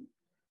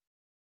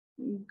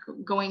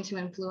going to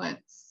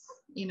influence,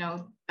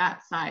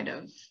 that side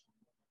of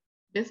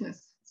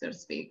business, so to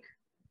speak,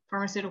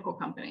 pharmaceutical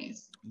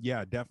companies?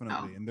 Yeah,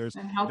 definitely. And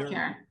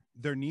healthcare.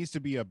 There needs to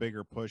be a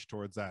bigger push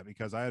towards that,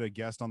 because I had a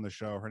guest on the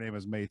show. Her name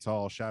is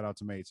Maytal. Shout out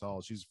to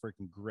Maytal. She's a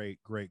freaking great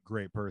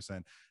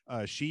person.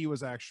 She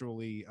was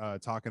actually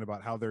talking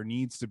about how there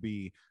needs to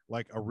be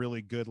like a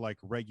really good like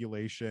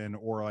regulation,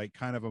 or like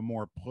kind of a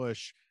more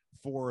push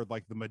for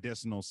like the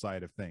medicinal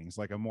side of things,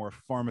 like a more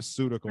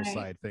pharmaceutical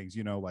side things,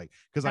 like,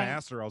 because I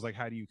asked her, I was like,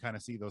 how do you kind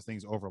of see those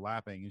things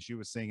overlapping? And she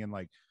was saying,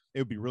 like, it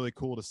would be really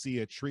cool to see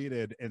it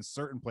treated in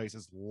certain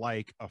places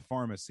like a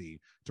pharmacy,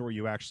 to where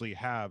you actually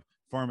have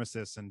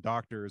pharmacists and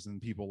doctors and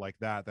people like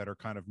that are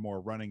kind of more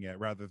running it,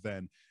 rather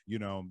than,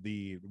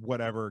 the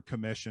whatever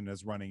commission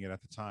is running it at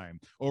the time.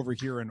 Over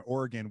here in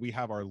Oregon, we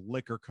have our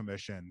liquor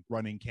commission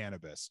running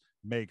cannabis.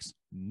 Makes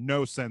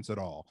no sense at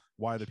all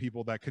why the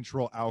people that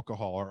control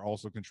alcohol are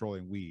also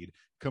controlling weed.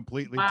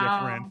 Completely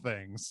different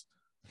things.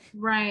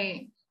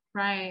 Right.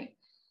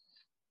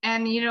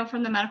 And,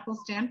 from the medical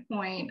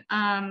standpoint,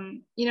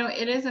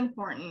 it is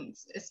important,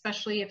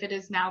 especially if it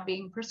is now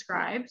being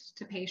prescribed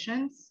to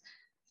patients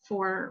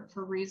for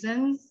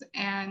reasons,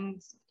 and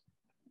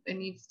it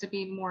needs to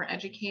be more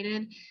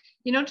educated,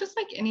 just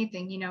like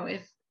anything,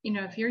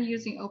 if you're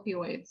using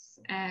opioids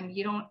and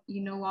you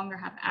no longer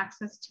have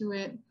access to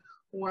it,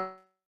 or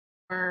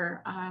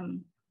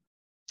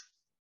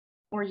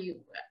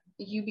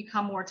you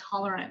become more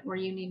tolerant, where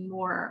you need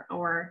more,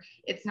 or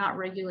it's not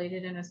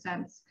regulated in a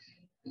sense,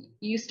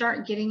 you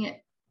start getting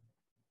it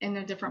in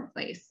a different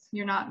place.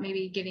 You're not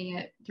maybe getting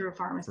it through a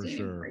pharmacy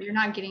anymore. You're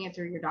not getting it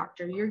through your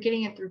doctor. You're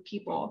getting it through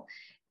people.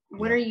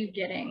 What are you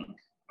getting?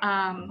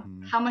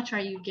 How much are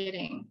you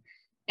getting?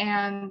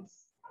 And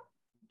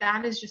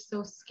that is just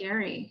so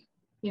scary.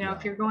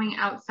 If you're going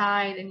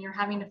outside and you're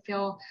having to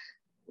feel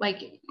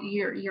like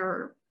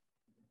you're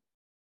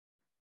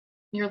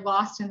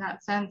lost in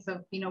that sense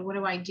of, what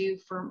do I do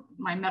for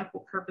my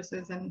medical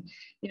purposes? And,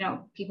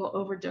 people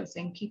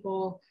overdosing,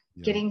 people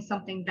getting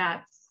something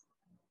that's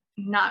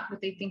not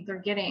what they think they're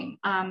getting.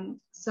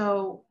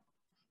 So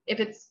if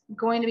it's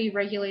going to be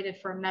regulated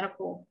for a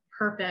medical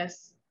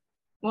purpose,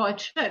 well,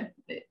 it should,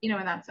 in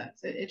that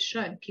sense, it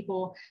should.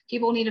 People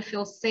need to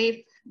feel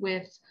safe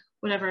with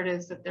whatever it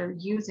is that they're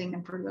using,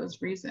 and for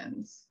those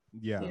reasons,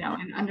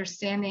 and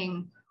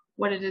understanding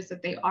what it is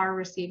that they are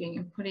receiving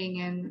and putting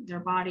in their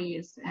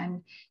bodies.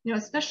 And,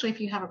 especially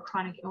if you have a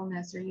chronic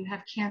illness, or you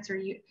have cancer,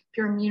 if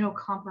you're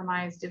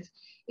immunocompromised,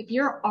 if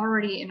you're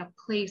already in a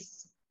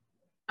place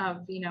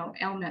of,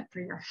 ailment for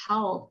your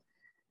health,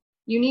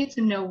 you need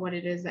to know what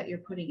it is that you're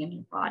putting in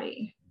your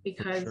body,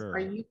 because are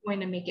you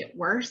going to make it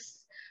worse?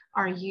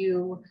 What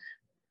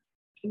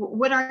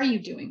are you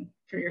doing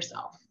for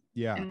yourself?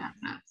 In that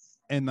sense?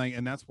 And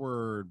that's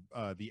where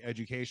the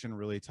education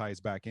really ties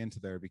back into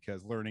there,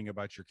 because learning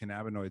about your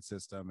cannabinoid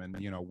system and,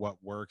 what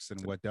works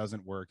and what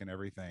doesn't work and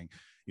everything,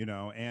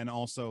 and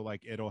also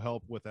like it'll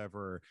help with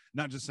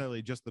not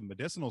necessarily just the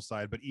medicinal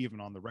side, but even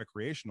on the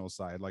recreational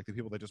side, like the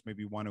people that just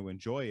maybe want to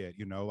enjoy it,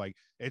 like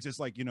it's just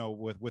like,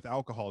 with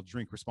alcohol,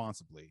 drink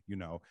responsibly,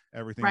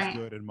 everything's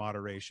good in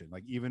moderation.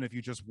 Like even if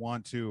you just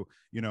want to,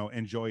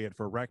 enjoy it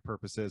for rec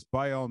purposes,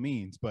 by all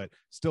means, but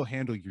still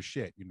handle your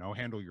shit,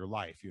 handle your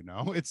life,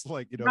 it's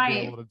like,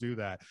 be able to do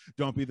that.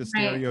 Don't be the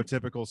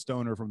stereotypical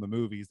stoner from the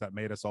movies that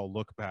made us all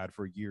look bad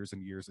for years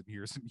and years and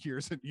years and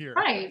years and years.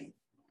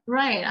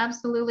 Right.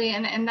 Absolutely.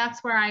 And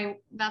that's where I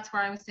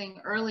was saying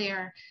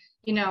earlier,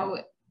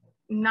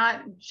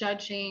 not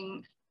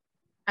judging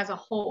as a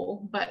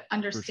whole, but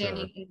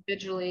understanding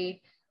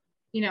individually,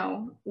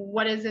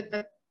 what is it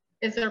that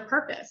is their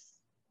purpose?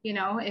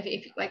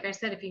 If like I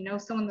said,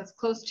 if someone that's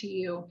close to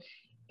you,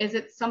 is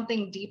it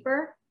something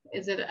deeper?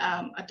 Is it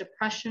a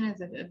depression?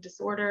 Is it a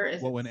disorder?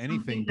 When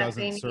anything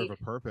doesn't serve a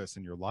purpose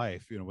in your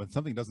life, when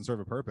something doesn't serve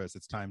a purpose,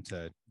 it's time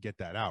to get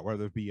that out,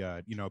 whether it be,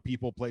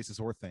 people, places,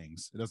 or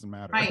things. It doesn't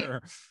matter. Right.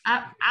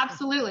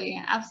 Absolutely.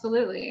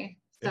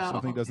 if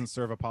something doesn't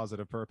serve a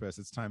positive purpose,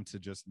 it's time to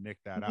just nick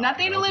that out.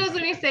 Nothing to lose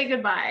when you say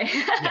goodbye.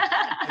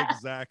 Yeah,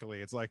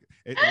 exactly. It's like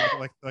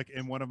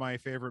in one of my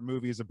favorite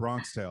movies, A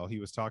Bronx Tale, he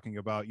was talking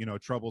about,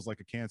 trouble's like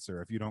a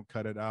cancer. If you don't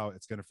cut it out,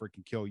 it's going to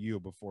freaking kill you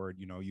before,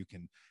 you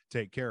can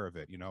take care of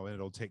it, and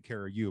it'll take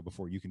care of you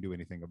before you can do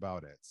anything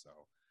about it. So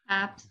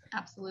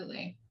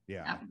absolutely.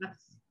 Yeah.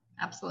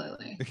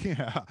 Absolutely.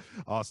 Yeah.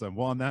 Awesome.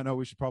 Well, on that note,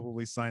 we should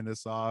probably sign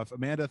this off.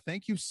 Amanda,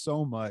 thank you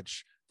so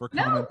much for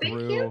coming thank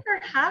through. You for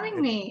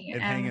having me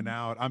and hanging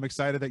out. I'm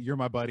excited that you're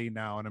my buddy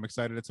now, and I'm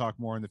excited to talk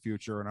more in the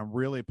future. And I'm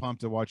really pumped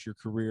to watch your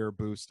career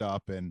boost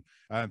up. And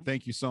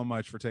thank you so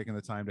much for taking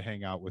the time to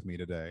hang out with me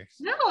today.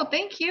 No,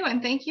 thank you.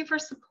 And thank you for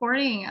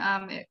supporting.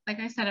 Like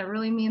I said, it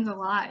really means a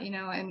lot,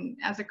 and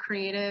as a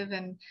creative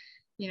and,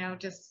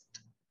 just,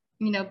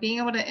 being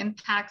able to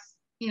impact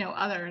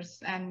others,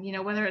 and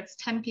whether it's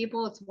 10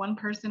 people, it's one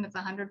person, it's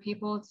 100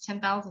 people, it's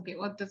 10,000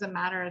 people, it doesn't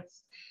matter.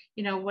 It's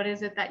what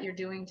is it that you're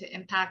doing to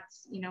impact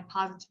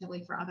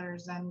positively for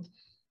others, and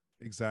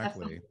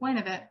exactly that's the point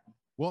of it.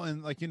 Well,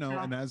 and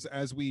and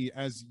as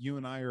you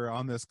and I are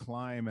on this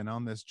climb and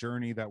on this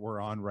journey that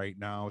we're on right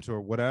now to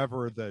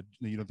whatever the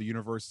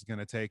universe is going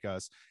to take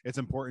us, it's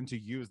important to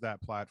use that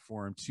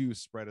platform to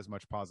spread as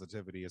much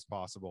positivity as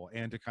possible,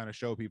 and to kind of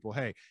show people,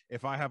 hey,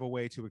 if I have a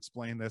way to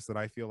explain this that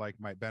I feel like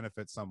might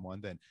benefit someone,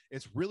 then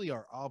it's really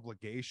our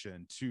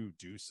obligation to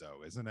do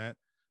so, isn't it?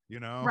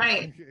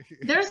 Right.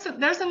 There's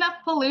enough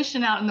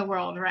pollution out in the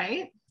world,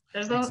 right?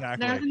 There's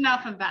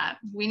enough of that.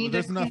 We need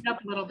to clean up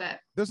a little bit.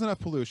 There's enough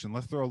pollution.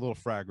 Let's throw a little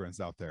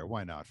fragrance out there.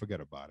 Why not? Forget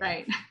about it.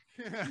 Right.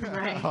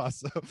 Right.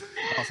 Awesome.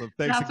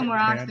 Thanks again, some more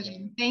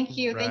oxygen. Thank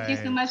you. Right. Thank you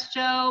so much,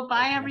 Joe.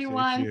 Bye,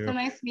 everyone. So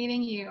nice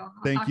meeting you.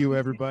 Thank you,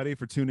 everybody,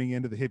 for tuning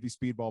into the Hippie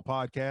Speedball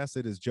Podcast.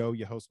 It is Joe,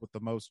 your host with the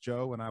most,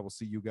 Joe, and I will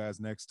see you guys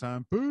next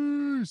time.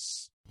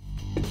 Peace.